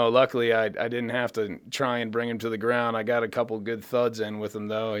no, luckily I didn't have to try and bring him to the ground. I got a couple good thuds in with him,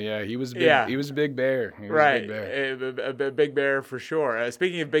 though. Yeah, he was a big bear. He was a big bear. A big bear for sure.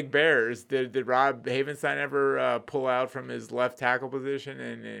 Speaking of big bears, did Rob Havenstein ever pull out from his left tackle position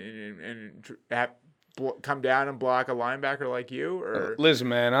and come down and block a linebacker like you? Or Listen,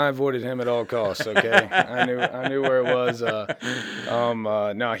 man, I avoided him at all costs. Okay, I knew where it was.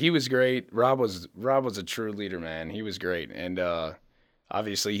 No, he was great. Rob was a true leader, man. He was great, and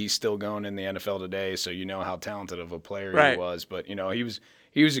obviously he's still going in the NFL today, so you know how talented of a player he was. But you know, he was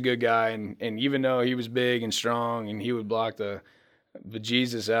a good guy, and even though he was big and strong, and he would block the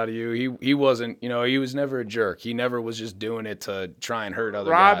Jesus out of you, he wasn't, you know, he was never a jerk. He never was just doing it to try and hurt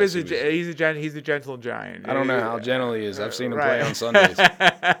other Rob guys. He's a gentle giant. I don't know how gentle he is. I've seen him play on Sundays.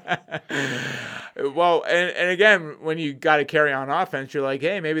 Well, and again, when you got to carry on offense, you're like,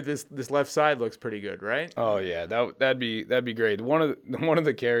 hey, maybe this left side looks pretty good, right? Oh yeah, that'd be great. One of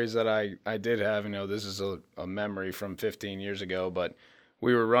the carries that I did have, you know, this is a memory from 15 years ago, but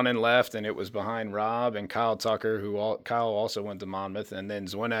we were running left, and it was behind Rob and Kyle Tucker, Kyle also went to Monmouth, and then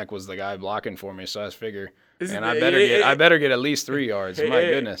Zwinak was the guy blocking for me. So I figure, man, I better get at least 3 yards. My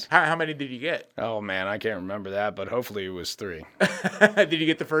goodness. How many did you get? Oh man, I can't remember that, but hopefully it was 3. Did you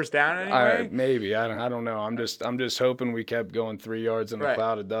get the first down anyway? Maybe. I don't know. I'm just hoping we kept going 3 yards in a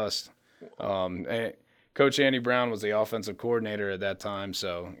cloud of dust. And Coach Andy Brown was the offensive coordinator at that time,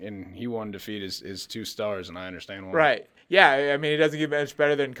 and he wanted to feed his 2 stars, and I understand why. Right. Yeah, I mean, it doesn't get much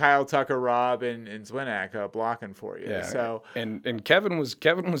better than Kyle Tucker, Rob, and Zwinak blocking for you. Yeah. So and Kevin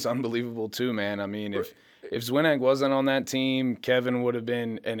was unbelievable too, man. I mean, if Zwinak wasn't on that team, Kevin would have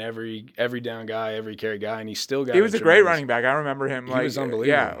been an every down guy, every carry guy, and he still got. He was a great running back. I remember him. He was unbelievable.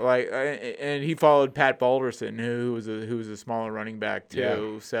 Yeah, and he followed Pat Balderson, who was a smaller running back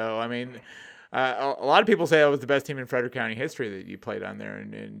too. Yeah. So I mean. A lot of people say that was the best team in Frederick County history that you played on there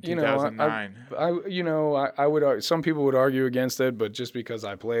in 2009. I would. Some people would argue against it, but just because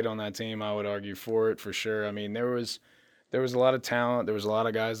I played on that team, I would argue for it for sure. I mean, there was a lot of talent. There was a lot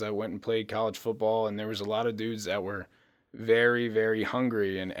of guys that went and played college football, and there was a lot of dudes that were very, very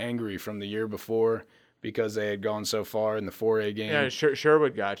hungry and angry from the year before because they had gone so far in the 4A game. Yeah,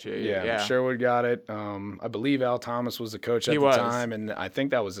 Sherwood got you. Yeah, Sherwood got it. I believe Al Thomas was the coach at the time, and I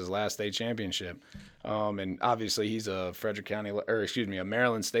think that was his last state championship. And obviously he's a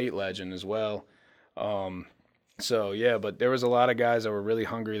Maryland State legend as well. So yeah, but there was a lot of guys that were really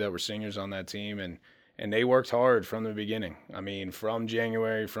hungry that were seniors on that team, and they worked hard from the beginning. I mean, from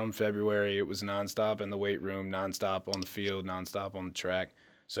January, from February, it was nonstop in the weight room, nonstop on the field, nonstop on the track.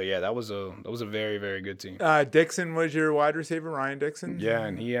 So yeah, that was a very, very good team. Dixon was your wide receiver, Ryan Dixon. Yeah,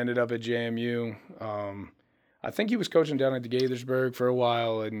 and he ended up at JMU. I think he was coaching down at Gaithersburg for a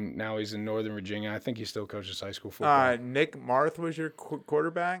while, and now he's in Northern Virginia. I think he still coaches high school football. Nick Marth was your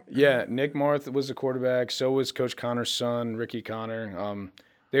quarterback. Yeah, Nick Marth was the quarterback. So was Coach Connor's son, Ricky Connor.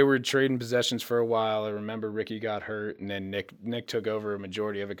 They were trading possessions for a while. I remember Ricky got hurt, and then Nick took over a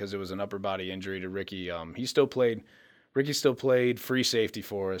majority of it because it was an upper body injury to Ricky. Ricky still played free safety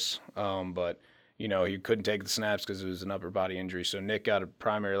for us, but, you know, he couldn't take the snaps because it was an upper body injury. So Nick got a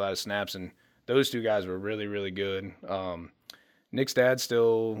primary lot of snaps, and those 2 guys were really, really good. Nick's dad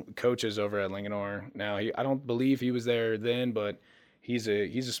still coaches over at Linganore. Now, I don't believe he was there then, but he's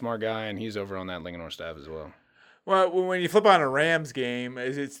a smart guy, and he's over on that Linganore staff as well. Well, when you flip on a Rams game,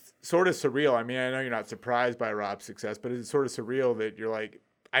 it's sort of surreal. I mean, I know you're not surprised by Rob's success, but it's sort of surreal that you're like,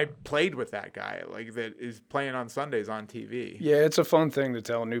 I played with that guy, like that is playing on Sundays on TV. Yeah, it's a fun thing to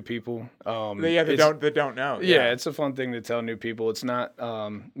tell new people. That don't know. Yeah, it's a fun thing to tell new people. It's not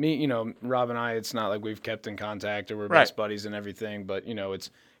me, you know, Rob and I. It's not like we've kept in contact or we're best buddies and everything. But you know,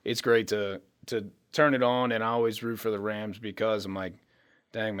 it's great to turn it on, and I always root for the Rams because I'm like,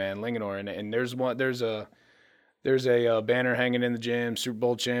 dang man, Linganore, and there's a banner hanging in the gym, Super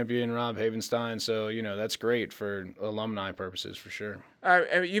Bowl champion Rob Havenstein. So, you know, that's great for alumni purposes for sure.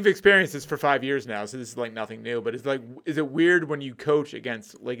 I mean, you've experienced this for 5 years now, so this is like nothing new. But is it weird when you coach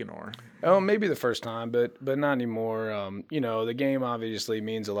against Linganore? Oh, maybe the first time, but not anymore. You know, the game obviously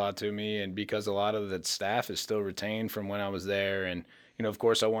means a lot to me, and because a lot of the staff is still retained from when I was there. And, you know, of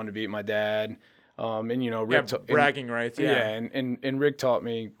course, I wanted to beat my dad. And, you know, Rick bragging rights. Yeah. And Rick taught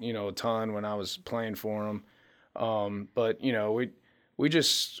me, you know, a ton when I was playing for him. But, you know, we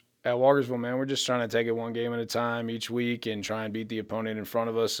just at Walkersville, man, we're just trying to take it one game at a time each week and try and beat the opponent in front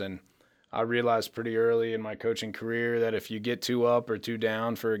of us. And I realized pretty early in my coaching career that if you get 2 up or 2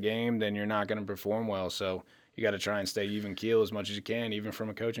 down for a game, then you're not going to perform well. So you got to try and stay even keel as much as you can, even from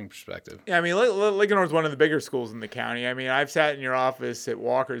a coaching perspective. Yeah, I mean, Linganore is one of the bigger schools in the county. I mean, I've sat in your office at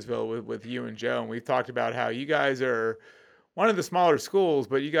Walkersville with you and Joe, and we've talked about how you guys are one of the smaller schools,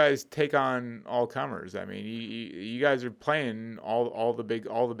 but you guys take on all comers. I mean, you guys are playing all the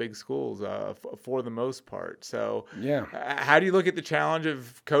big schools for the most part. So yeah, how do you look at the challenge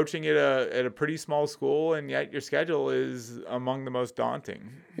of coaching at a pretty small school, and yet your schedule is among the most daunting?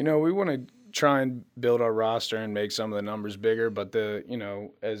 You know, we want try and build our roster and make some of the numbers bigger. But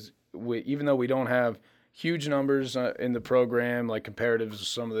even though we don't have huge numbers in the program, like comparative to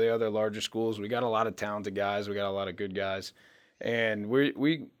some of the other larger schools, we got a lot of talented guys. We got a lot of good guys, and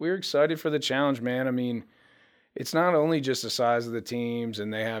we're excited for the challenge, man. I mean, it's not only just the size of the teams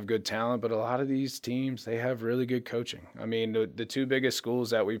and they have good talent, but a lot of these teams, they have really good coaching. I mean, the two biggest schools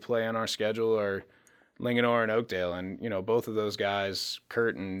that we play on our schedule are Linganore and Oakdale, and both of those guys,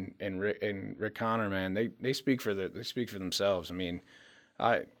 Kurt and Rick Connor, man, they speak for themselves. I mean,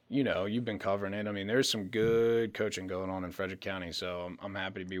 you've been covering it. I mean, there's some good coaching going on in Frederick County, so I'm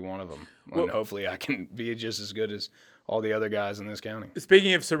happy to be one of them. And hopefully I can be just as good as all the other guys in this county.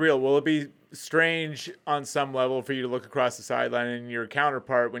 Speaking of surreal, will it be strange on some level for you to look across the sideline and your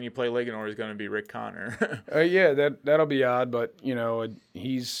counterpart when you play Linganore is going to be Rick Connor? Yeah, that'll be odd, but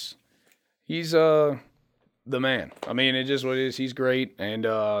he's the man. I mean, it just what it is. He's great, and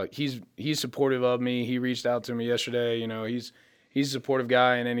he's supportive of me. He reached out to me yesterday. He's a supportive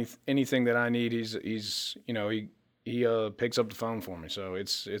guy, and anything that I need, he picks up the phone for me. So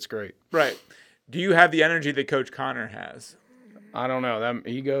it's great. Right. Do you have the energy that Coach Connor has? I don't know.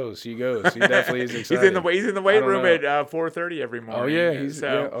 He goes. He definitely is excited. He's in the weight room at 4:30 every morning. Oh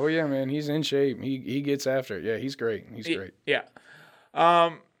yeah, oh yeah, man. He's in shape. He gets after it. Yeah, he's great. He's great. Yeah.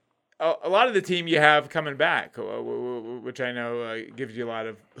 A lot of the team you have coming back, which I know gives you a lot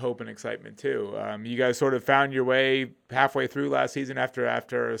of hope and excitement too. You guys sort of found your way halfway through last season after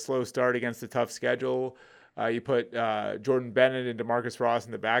a slow start against a tough schedule. You put Jordan Bennett and DeMarcus Ross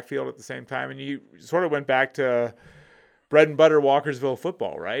in the backfield at the same time, and you sort of went back to bread and butter Walkersville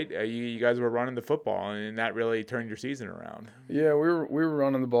football, right? You guys were running the football, and that really turned your season around. Yeah, we were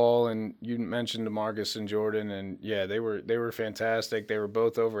running the ball, and you mentioned DeMarcus and Jordan, and yeah, they were fantastic. They were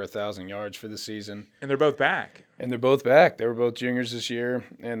both over 1,000 yards for the season, and they're both back. They were both juniors this year,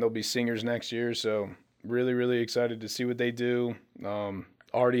 and they'll be seniors next year. So really, really excited to see what they do.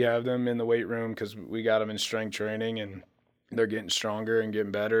 Already have them in the weight room because we got them in strength training, and they're getting stronger and getting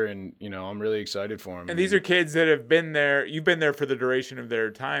better, and I'm really excited for them. And these are kids that have been there. You've been there for the duration of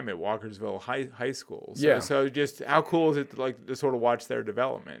their time at Walkersville High School. So, yeah. So just how cool is it to sort of watch their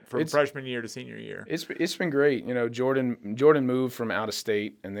development from freshman year to senior year? It's been great. Jordan moved from out of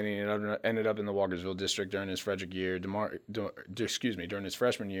state, and then he ended up in the Walkersville district during his Frederick year. During his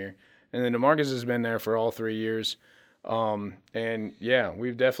freshman year, and then DeMarcus has been there for all 3 years. And yeah,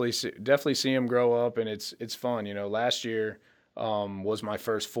 we've definitely see him grow up, and it's fun. Last year was my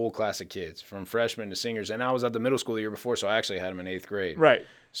first full class of kids from freshmen to seniors, and I was at the middle school the year before, so I actually had them in 8th grade. Right.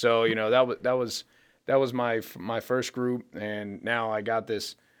 So that was my first group, and now I got the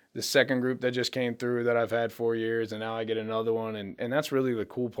second group that just came through that I've had 4 years, and now I get another one, and that's really the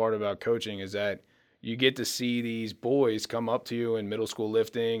cool part about coaching is that you get to see these boys come up to you in middle school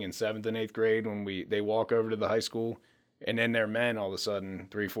lifting in 7th and 8th grade when they walk over to the high school, and then they're men all of a sudden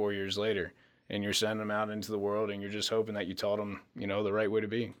 3-4 years later, and you're sending them out into the world, and you're just hoping that you taught them, the right way to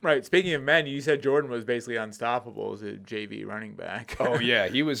be. Right. Speaking of men, you said Jordan was basically unstoppable as a JV running back. Oh yeah,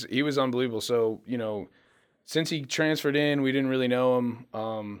 he was unbelievable. So since he transferred in, we didn't really know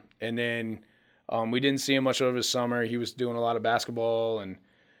him, and then we didn't see him much over the summer. He was doing a lot of basketball, and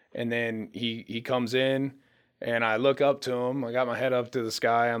then he comes in. And I look up to him. I got my head up to the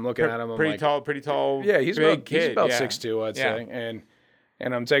sky. I'm looking at him. I'm pretty tall. Yeah, he's big about kid. He's about yeah. 6'2", I'd say.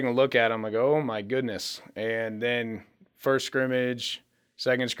 And I'm taking a look at him. I go, oh my goodness. And then first scrimmage,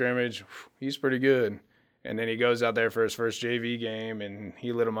 second scrimmage, he's pretty good. And then he goes out there for his first JV game, and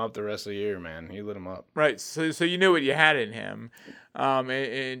he lit him up the rest of the year, man. He lit him up. Right. So you knew what you had in him.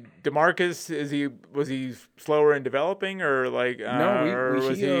 And DeMarcus, was he slower in developing, or like? No,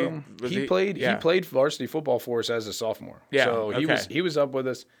 he played varsity football for us as a sophomore. Yeah. So he was up with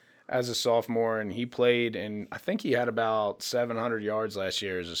us as a sophomore, and he played, and I think he had about 700 yards last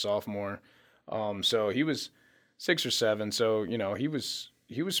year as a sophomore. So he was 6 or 7. So he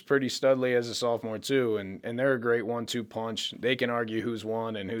was pretty studly as a sophomore too, and they're a great 1-2 punch. They can argue who's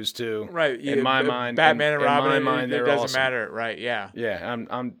 1 and who's 2. Right. In my mind, Batman and Robin. In my mind, they're it doesn't awesome. matter. Right. Yeah. Yeah.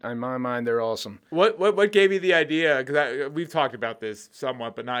 I'm in my mind, they're awesome. What gave you the idea? Because we've talked about this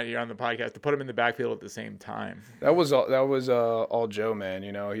somewhat, but not here on the podcast, to put them in the backfield at the same time. That was all Joe, man.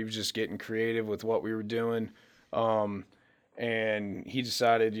 He was just getting creative with what we were doing, and he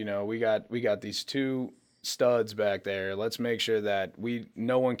decided, we got these 2 studs back there. Let's make sure that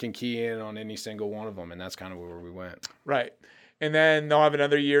no one can key in on any single one of them, and that's kind of where we went. Right. And then they'll have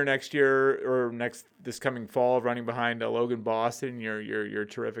another year next year, or this coming fall, running behind Logan Boston, your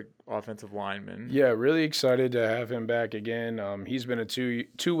terrific offensive lineman. Yeah, really excited to have him back again. He's been a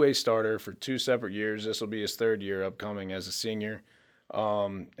two-way starter for 2 separate years. This will be his 3rd year upcoming as a senior.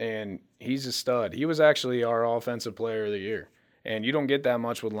 And he's a stud. He was actually our offensive player of the year. And you don't get that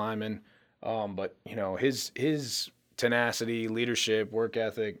much with linemen. But, you know, his tenacity, leadership, work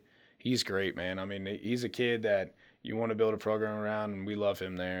ethic, he's great, man. I mean, he's a kid that you want to build a program around, and we love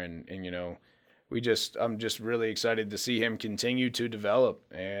him there. And you know, I'm just really excited to see him continue to develop.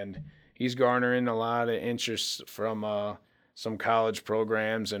 And he's garnering a lot of interest from some college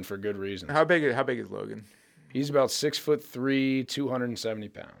programs, and for good reasons. How big is Logan? He's about 6'3", 270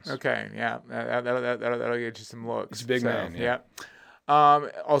 pounds. Okay, yeah, that'll get you some looks. He's a big man. Yeah.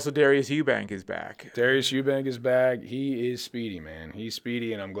 Also, Darius Eubank is back. Darius Eubank is back. He is speedy, man. He's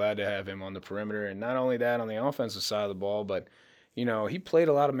speedy, and I'm glad to have him on the perimeter. And not only that, on the offensive side of the ball, but you know, he played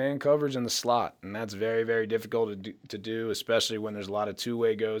a lot of man coverage in the slot, and that's very, very difficult to do, especially when there's a lot of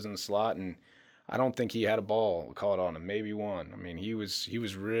two-way goes in the slot. And I don't think he had a ball caught on him, maybe one. I mean, he was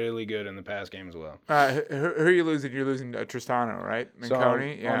really good in the pass game as well. Who are you losing? You're losing Tristano, right?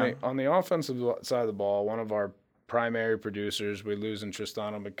 Minconi? So on the offensive side of the ball, one of our primary producers, we're losing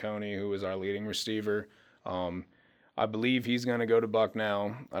Tristano Minconi, who is our leading receiver. I believe he's going to go to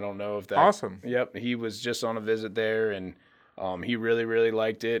Bucknell. I don't know if that. Awesome. Yep, he was just on a visit there, and he really, really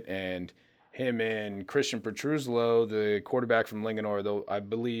liked it. And him and Christian Petruzlo, the quarterback from Linganore, I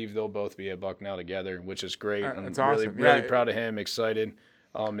believe they'll both be at Bucknell together, which is great. I'm awesome. really proud of him, excited.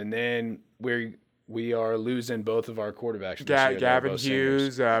 And then we are losing both of our quarterbacks. Gavin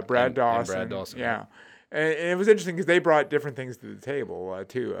Hughes, Brad Dawson. And Brad Dawson. Yeah. And it was interesting because they brought different things to the table,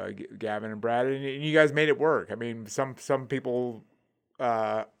 too, Gavin and Brad. And you guys made it work. I mean, some people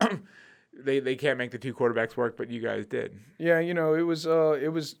they can't make the two quarterbacks work, but you guys did. Yeah, you know, it was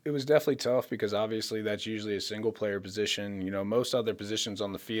definitely tough because obviously that's usually a single player position. You know, most other positions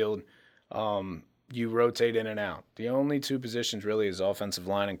on the field, you rotate in and out. The only two positions really is offensive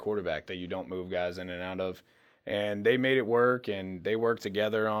line and quarterback that you don't move guys in and out of. And they made it work, and they worked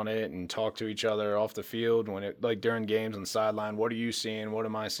together on it and talked to each other off the field like during games on the sideline. What are you seeing? What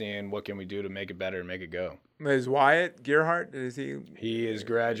am I seeing? What can we do to make it better and make it go? Is Wyatt Gearhart? Is he? He is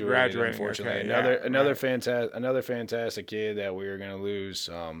graduating unfortunately. Okay, another fantastic kid that we are going to lose.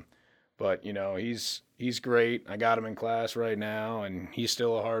 But you know, he's great. I got him in class right now, and he's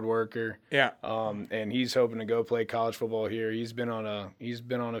still a hard worker. Yeah. And he's hoping to go play college football here. He's been on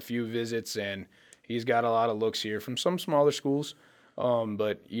a few visits, and he's got a lot of looks here from some smaller schools.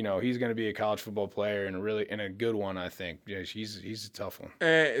 But you know, he's going to be a college football player, and a good one, I think. Yeah, he's a tough one.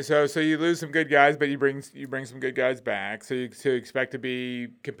 So you lose some good guys, but you bring some good guys back. So you expect to be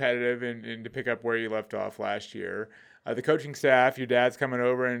competitive and to pick up where you left off last year. The coaching staff, your dad's coming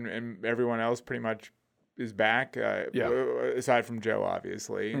over, and everyone else pretty much is back. Aside from Joe,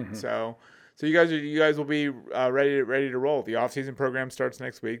 obviously. Mm-hmm. So you guys will be ready to roll. The off-season program starts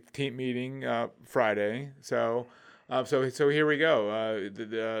next week. Team meeting Friday. So here we go.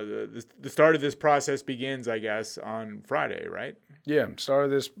 The start of this process begins, I guess, on Friday, right? Yeah, start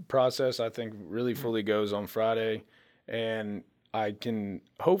of this process, I think, really fully goes on Friday, and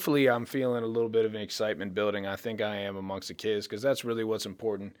hopefully I'm feeling a little bit of an excitement building. I think I am amongst the kids, because that's really what's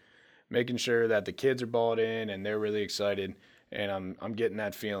important, making sure that the kids are bought in and they're really excited, and I'm getting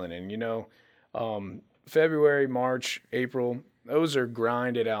that feeling. And you know, February, March, April, those are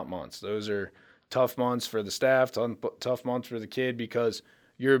grinded out months. Those are tough months for the staff, tough months for the kid, because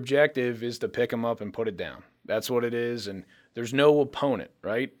your objective is to pick them up and put it down. That's what it is, and there's no opponent,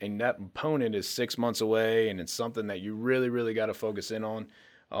 right? And that opponent is 6 months away, and it's something that you really, really got to focus in on.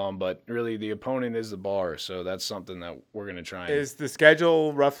 But really, the opponent is the bar, so that's something that we're going to try. Is the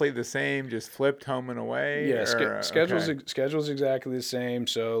schedule roughly the same, just flipped home and away? Yeah, schedule's exactly the same.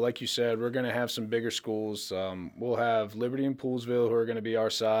 So, like you said, we're going to have some bigger schools. We'll have Liberty and Poolesville, who are going to be our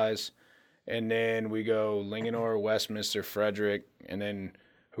size, and then we go Linganore, Westminster, Frederick, and then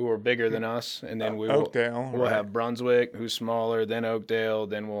who are bigger than us, and then we'll have Brunswick, who's smaller, then Oakdale,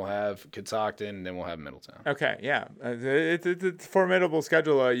 then we'll have Catoctin, and then we'll have Middletown. Okay, yeah, it's a formidable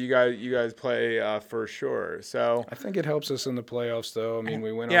schedule. You guys play for sure. So I think it helps us in the playoffs, though. I mean,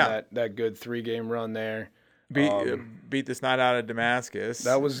 we went on that good 3-game run there. Beat the snot out of Damascus.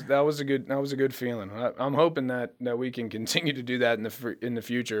 That was a good feeling. I'm hoping that we can continue to do that in the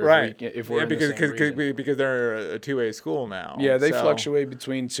future. Right. If we're because they're a 2A school now. Yeah, they fluctuate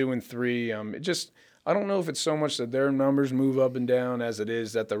between 2 and 3. I don't know if it's so much that their numbers move up and down as it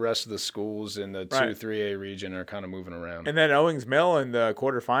is that the rest of the schools in the 2-3A region are kind of moving around. And then Owings Mill in the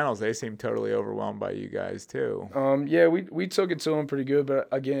quarterfinals, they seem totally overwhelmed by you guys too. Yeah, we took it to them pretty good, but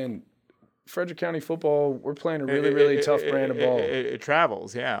again, Frederick County football, we're playing a really tough brand of ball. It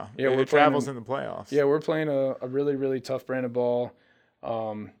travels, yeah. Yeah, it travels in the playoffs. Yeah, we're playing a really, really tough brand of ball.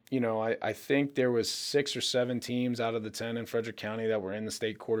 I think there was 6 or 7 teams out of the 10 in Frederick County that were in the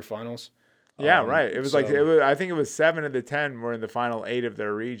state quarterfinals. Yeah, right. It was I think it was 7 of the 10 were in the final 8 of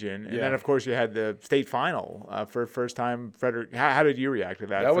their region. And then, of course, you had the state final for first time. Frederick, how did you react to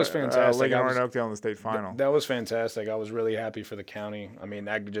that? That was fantastic. Lincoln and Oakdale in the state final. That was fantastic. I was really happy for the county. I mean,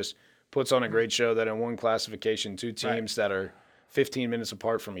 that just puts on a great show that in one classification, 2 teams that are 15 minutes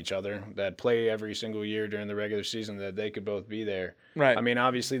apart from each other that play every single year during the regular season, that they could both be there. Right. I mean,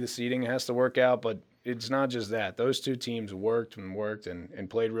 obviously the seeding has to work out, but it's not just that. Those 2 teams worked and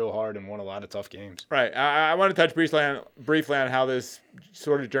played real hard and won a lot of tough games. Right. I want to touch briefly on how this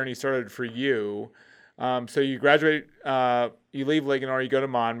sort of journey started for you. So you graduate, you leave Lincoln, or you go to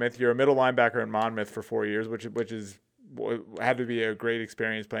Monmouth. You're a middle linebacker in Monmouth for 4 years, which had to be a great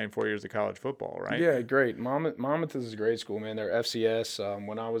experience playing 4 years of college football, right? Yeah, great. Monmouth is a great school, man. They're FCS.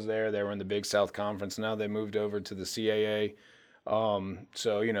 When I was there, they were in the Big South Conference. Now they moved over to the CAA.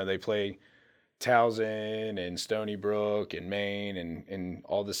 So, they play Towson and Stony Brook and Maine and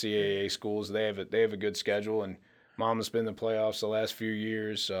all the CAA schools. They have a good schedule, and Monmouth's been in the playoffs the last few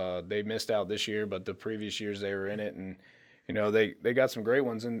years. They missed out this year, but the previous years they were in it, and they got some great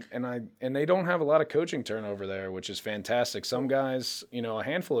ones, and they don't have a lot of coaching turnover there, which is fantastic. Some guys, a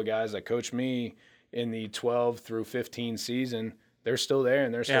handful of guys that coached me in the 12 through 15 season, they're still there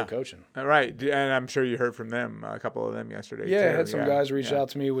and they're still coaching. Right, and I'm sure you heard from them, a couple of them yesterday. Yeah, too. I had some guys reach out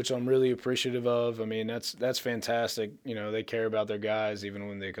to me, which I'm really appreciative of. I mean, that's fantastic. They care about their guys even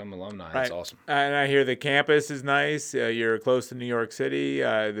when they become alumni. Right. That's awesome. And I hear the campus is nice. You're close to New York City.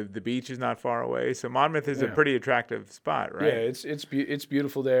 The beach is not far away. So Monmouth is a pretty attractive spot, right? Yeah, it's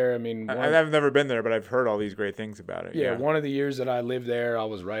beautiful there. I mean, I've never been there, but I've heard all these great things about it. Yeah, one of the years that I lived there, I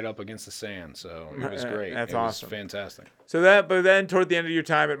was right up against the sand, so it was great. That's awesome. It was fantastic. But then toward the end of your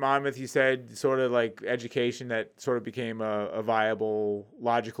time at Monmouth, you said sort of like education that sort of became a viable,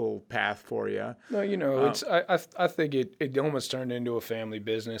 logical path for you. No, I think it almost turned into a family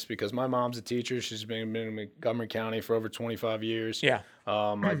business because my mom's a teacher. She's been in Montgomery County for over 25 years. Yeah.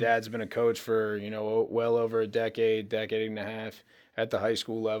 My dad's been a coach for, well over a decade and a half at the high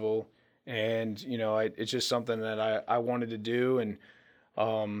school level. And, it's just something that I wanted to do. And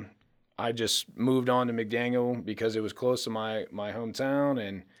I just moved on to McDaniel because it was close to my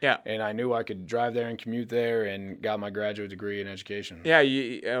hometown, and I knew I could drive there and commute there, and got my graduate degree in education. Yeah,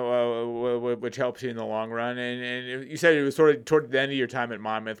 which helps you in the long run. And you said it was sort of toward the end of your time at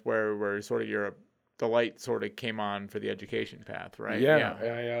Monmouth where sort of the light sort of came on for the education path, right?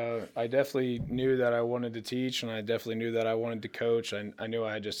 Yeah. I definitely knew that I wanted to teach, and I definitely knew that I wanted to coach. I knew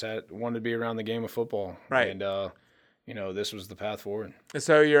I just wanted to be around the game of football. Right. And this was the path forward.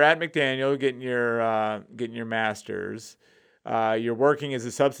 So you're at McDaniel getting your master's. You're working as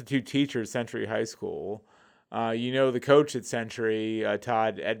a substitute teacher at Century High School. The coach at Century,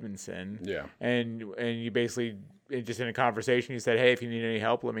 Todd Edmondson. Yeah. And you basically, just in a conversation, you said, hey, if you need any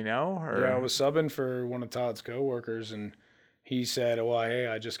help, let me know. Yeah, I was subbing for one of Todd's coworkers, and he said, well, hey,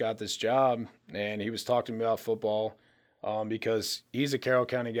 I just got this job. And he was talking to me about football. Because he's a Carroll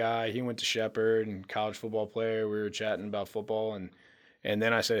County guy. He went to Shepherd and college football player. We were chatting about football. And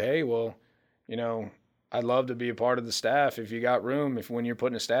then I said, hey, well, I'd love to be a part of the staff. If you got room, when you're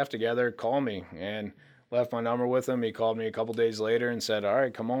putting a staff together, call me. And left my number with him. He called me a couple days later and said, all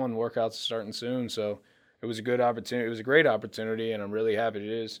right, come on, workouts starting soon. So it was a good opportunity. It was a great opportunity, and I'm really happy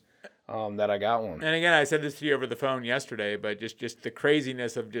it is. That I got one. And again, I said this to you over the phone yesterday, but just the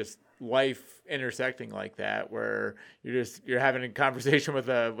craziness of just life intersecting like that, where you're having a conversation with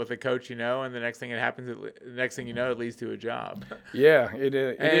a coach, and the next thing it leads to a job. Yeah, it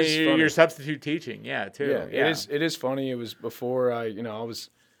is. You're substitute teaching, too. Yeah, it is funny. It was before I was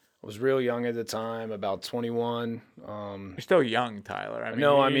real young at the time, about 21. You're still young, Tyler.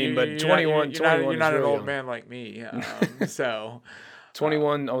 I mean, but 21. You're not an old young. man like me. So.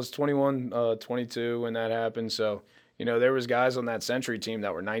 21. I was 21, 22 when that happened. So, there was guys on that Century team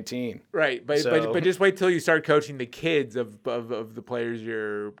that were 19. Right, but just wait till you start coaching the kids of the players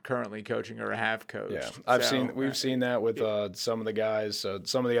you're currently coaching or have coached. Yeah, we've seen that with some of the guys,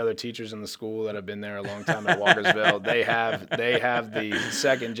 some of the other teachers in the school that have been there a long time at Walkersville. They have the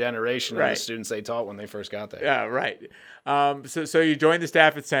second generation of the students they taught when they first got there. Yeah, right. So you joined the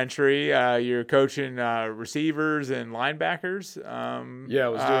staff at Century. You're coaching receivers and linebackers. I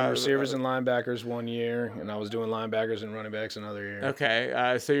was doing receivers and linebackers one year, and I was doing linebackers and running backs another year.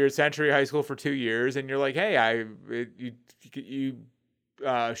 Okay, so you're at Century High School for 2 years, and you're like, hey, you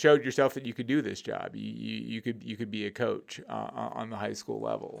showed yourself that you could do this job. You could be a coach on the high school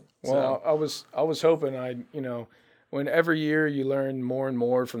level. Well, I was hoping when every year you learn more and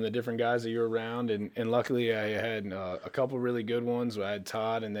more from the different guys that you're around, and luckily I had a couple really good ones. I had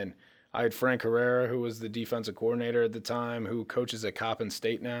Todd, and then I had Frank Herrera, who was the defensive coordinator at the time, who coaches at Coppin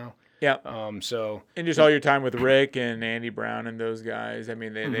State now. Yeah. So and just all your time with Rick and Andy Brown and those guys, I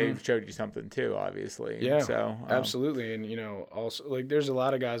mean, they've showed you something too, obviously. Yeah, so absolutely. And also like there's a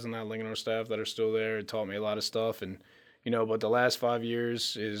lot of guys on that Lincoln staff that are still there. It taught me a lot of stuff, and but the last 5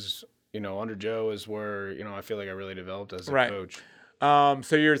 years is under Joe is where I feel like I really developed as a coach.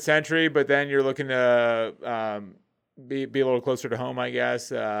 So you're at Century, but then you're looking to be a little closer to home, I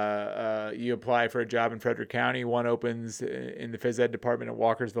guess. You apply for a job in Frederick County. One opens in the phys ed department at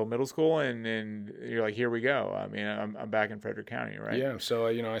Walkersville Middle School, and you're like, here we go. I mean, I'm back in Frederick County, right? Yeah. So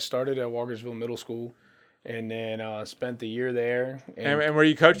I started at Walkersville Middle School, and then spent the year there. And were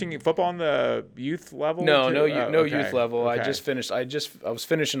you coaching football on the youth level? No, too? no youth level. Okay. I just finished. I was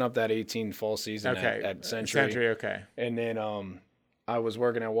finishing up that 18 fall season at Century. Century, okay. And then I was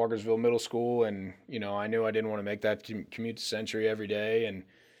working at Walkersville Middle School, and I knew I didn't want to make that commute to Century every day,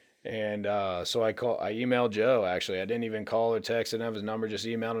 and so I emailed Joe. Actually, I didn't even call or text. I didn't have his number. Just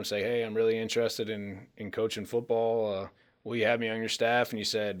emailed him and say, hey, I'm really interested in coaching football. Will you have me on your staff? And he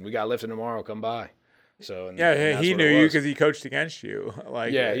said, we got lifting tomorrow. Come by. So he knew you because he coached against you.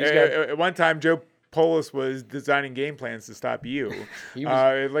 At one time, Joe Polis was designing game plans to stop you. He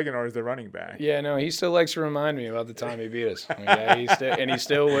was, Ligonor is the running back. Yeah, no, he still likes to remind me about the time he beat us. He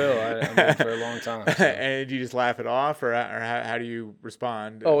still will. I mean, for a long time. So. And did you just laugh it off, or how do you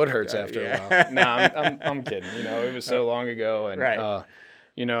respond? Oh, it hurts after a while. No, I'm kidding. It was so long ago, and right.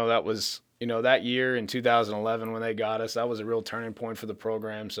 That was that year in 2011 when they got us. That was a real turning point for the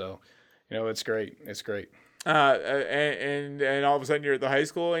program. So, it's great. It's great. And all of a sudden you're at the high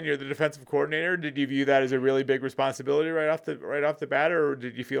school and you're the defensive coordinator. Did you view that as a really big responsibility right off the bat, or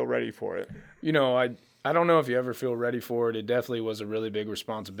did you feel ready for it? I don't know if you ever feel ready for it. It definitely was a really big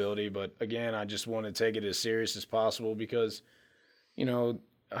responsibility, but again, I just want to take it as serious as possible because,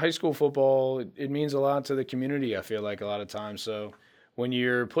 high school football, it means a lot to the community, I feel like a lot of times. So when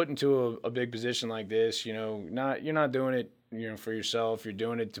you're put into a big position like this, you're not doing it, for yourself. You're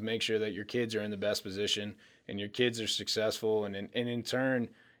doing it to make sure that your kids are in the best position and your kids are successful, and in turn,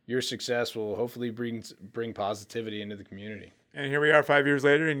 your success will hopefully bring positivity into the community. And here we are 5 years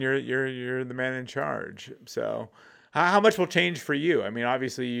later, and you're the man in charge. So, how much will change for you? I mean,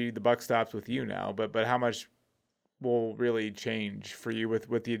 obviously the buck stops with you now, but how much will really change for you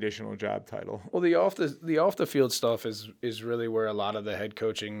with the additional job title? Well, the off the field stuff is really where a lot of the head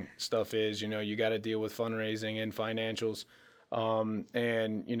coaching stuff is. You got to deal with fundraising and financials. And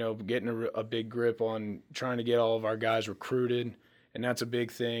getting a big grip on trying to get all of our guys recruited, and that's a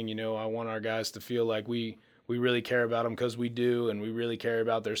big thing. I want our guys to feel like we really care about them, because we do, and we really care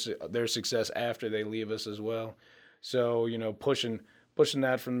about their success after they leave us as well. So pushing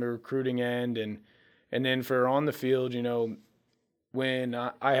that from the recruiting end, and then for on the field, when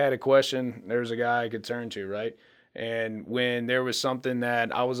I had a question, there's a guy I could turn to, right? And when there was something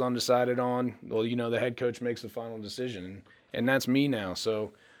that I was undecided on, well, the head coach makes the final decision. And that's me now.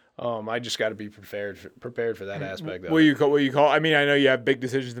 So I just got to be prepared for that aspect. Will you call? I mean, I know you have big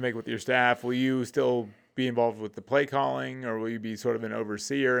decisions to make with your staff. Will you still be involved with the play calling, or will you be sort of an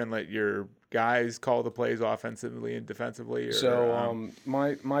overseer and let your guys call the plays offensively and defensively? Or, so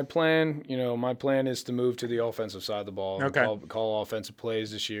my plan is to move to the offensive side of the ball. Okay. And call offensive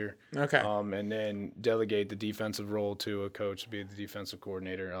plays this year. Okay. And then delegate the defensive role to a coach to be the defensive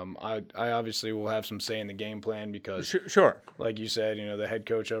coordinator. I obviously will have some say in the game plan because, sure, like you said, the head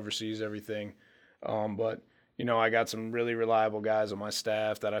coach oversees everything. But I got some really reliable guys on my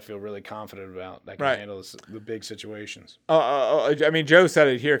staff that I feel really confident about that can handle the big situations. I mean, Joe said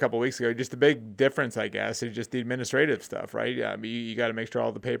it here a couple of weeks ago. Just the big difference, I guess, is just the administrative stuff, right? Yeah, I mean, you got to make sure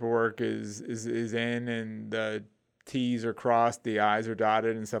all the paperwork is in, and the T's are crossed, the I's are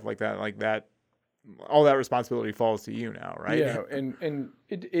dotted, and stuff like that. Like that, all that responsibility falls to you now, right? Yeah, and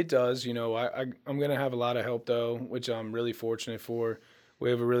it does. I'm gonna have a lot of help though, which I'm really fortunate for. We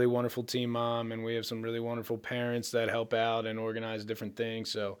have a really wonderful team mom, and we have some really wonderful parents that help out and organize different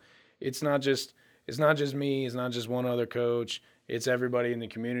things. So it's not just me. It's not just one other coach. It's everybody in the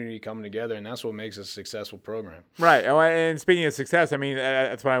community coming together, and that's what makes a successful program. Right. And speaking of success, I mean,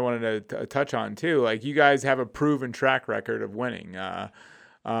 that's what I wanted to touch on too. Like, you guys have a proven track record of winning.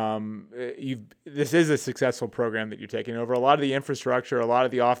 This is a successful program that you're taking over. A lot of the infrastructure, a lot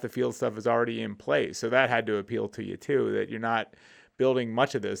of the off the field stuff is already in place. So that had to appeal to you too, that you're not building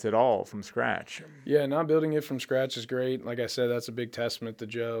much of this at all from scratch. Yeah, not building it from scratch is great. Like I said, that's a big testament to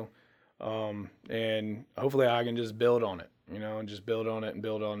Joe. And hopefully I can just build on it, and just build on it and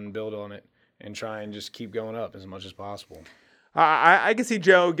build on it and build on it. and try and just keep going up as much as possible. I can see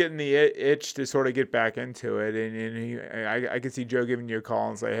Joe getting the itch to sort of get back into it, and I can see Joe giving you a call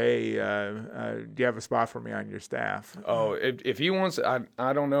and say, "Hey, do you have a spot for me on your staff?" Oh, if he wants,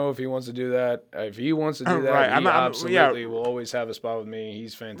 I don't know if he wants to do that. If he wants to do that, Right. he absolutely will always have a spot with me.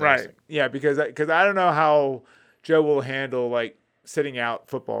 He's fantastic. Right. Yeah, because I don't know how Joe will handle like sitting out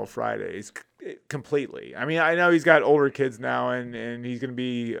football Fridays completely. I mean, I know he's got older kids now, and he's going to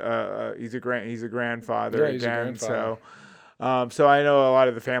be he's a grandfather Yeah, he's a again. grandfather. So I know a lot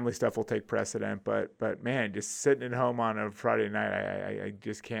of the family stuff will take precedent, but man, just sitting at home on a Friday night, I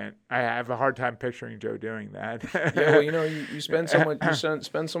just can't. I have a hard time picturing Joe doing that. Yeah, well, you spend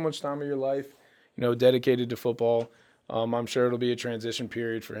so much time of your life, dedicated to football. I'm sure it'll be a transition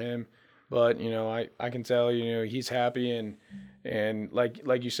period for him, but I can tell he's happy and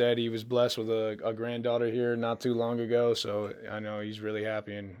like you said, he was blessed with a granddaughter here not too long ago, so I know he's really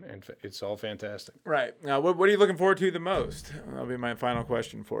happy and it's all fantastic. Right. Now, what are you looking forward to the most? That'll be my final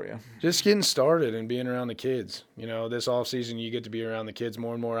question for you. Just getting started and being around the kids. This off season you get to be around the kids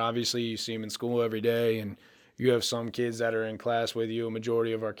more and more. Obviously, you see them in school every day, and you have some kids that are in class with you. A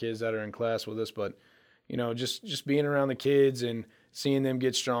majority of our kids that are in class with us, but just being around the kids and seeing them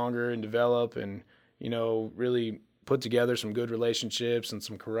get stronger and develop, and really put together some good relationships and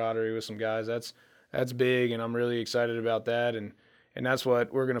some camaraderie with some guys. That's big, and I'm really excited about that. And that's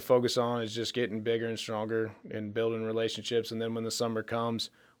what we're going to focus on, is just getting bigger and stronger and building relationships. And then when the summer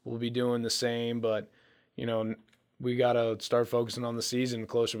comes, we'll be doing the same. But, we got to start focusing on the season the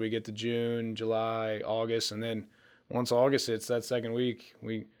closer we get to June, July, August. And then once August hits, that second week,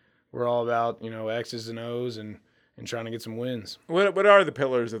 we're all about, X's and O's and trying to get some wins. What are the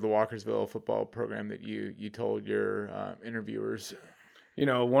pillars of the Walkersville football program that you told your interviewers?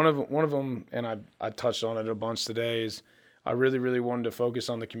 One of them, and I touched on it a bunch today, is I really, really wanted to focus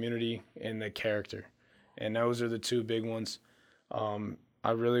on the community and the character. And those are the two big ones.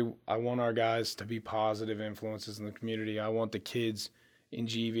 I want our guys to be positive influences in the community. I want the kids in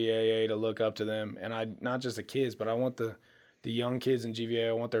GVAA to look up to them. And not just the kids, but I want the young kids in GVAA,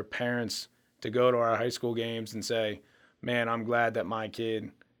 I want their parents to go to our high school games and say, man, I'm glad that my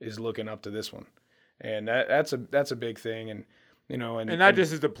kid is looking up to this one. And that's a big thing. And not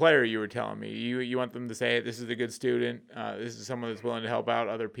just as a player, you were telling me. You want them to say, hey, this is a good student. This is someone that's willing to help out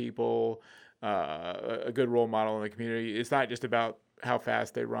other people, a good role model in the community. It's not just about how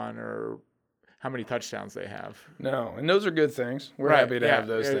fast they run or how many touchdowns they have. No, and those are good things. We're happy to have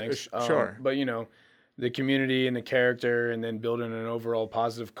those things. Sure. But, the community and the character, and then building an overall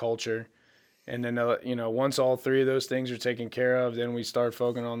positive culture. And then, once all three of those things are taken care of, then we start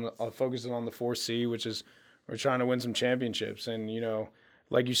focusing on the 4C, which is we're trying to win some championships. And,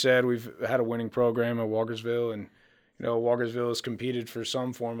 like you said, we've had a winning program at Walkersville, and, Walkersville has competed for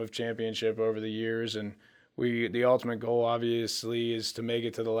some form of championship over the years. And the ultimate goal, obviously, is to make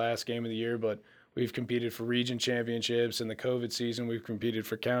it to the last game of the year, but we've competed for region championships. In the COVID season, we've competed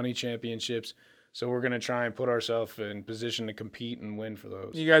for county championships. So we're going to try and put ourselves in position to compete and win for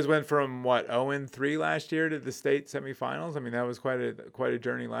those. You guys went from 0-3 last year to the state semifinals. I mean, that was quite a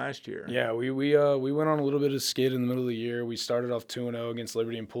journey last year. Yeah, we went on a little bit of skid in the middle of the year. We started off 2-0 against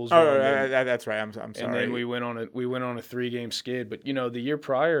Liberty and Poolsville. Oh, that's right. I'm sorry. And then we went on a 3-game skid. But the year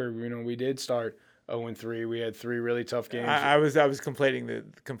prior, we did start 0-3. We had 3 really tough games. I was completing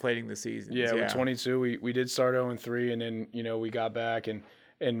the season. Yeah, with 22, we did start 0-3, and then we got back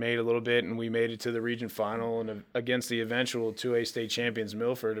and made a little bit, and we made it to the region final and against the eventual 2A state champions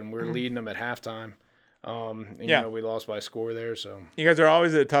Milford, and we're leading them at halftime. We lost by a score there. So you guys are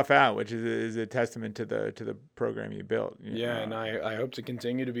always a tough out, which is a testament to the program you built. And I hope to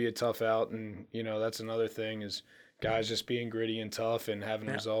continue to be a tough out, and that's another thing is guys just being gritty and tough and having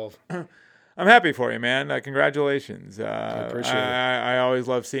resolve. I'm happy for you, man. Congratulations. I appreciate it. I always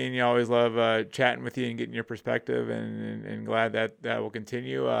love seeing you. I always love chatting with you and getting your perspective, and glad that will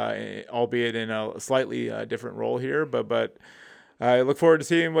continue, albeit in a slightly different role here. But I look forward to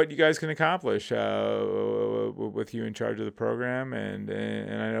seeing what you guys can accomplish with you in charge of the program, and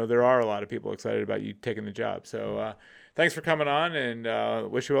I know there are a lot of people excited about you taking the job. So thanks for coming on,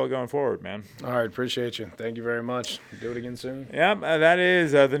 and wish you well going forward, man. All right, appreciate you. Thank you very much. Do it again soon. Yeah, that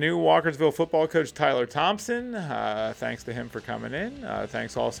is the new Walkersville football coach, Tyler Thompson. Thanks to him for coming in.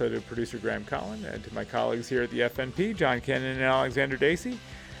 Thanks also to producer Graham Collin and to my colleagues here at the FNP, John Kennan and Alexander Dacey.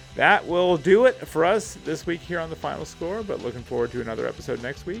 That will do it for us this week here on The Final Score, but looking forward to another episode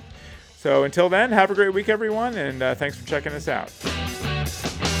next week. So until then, have a great week, everyone, and thanks for checking us out.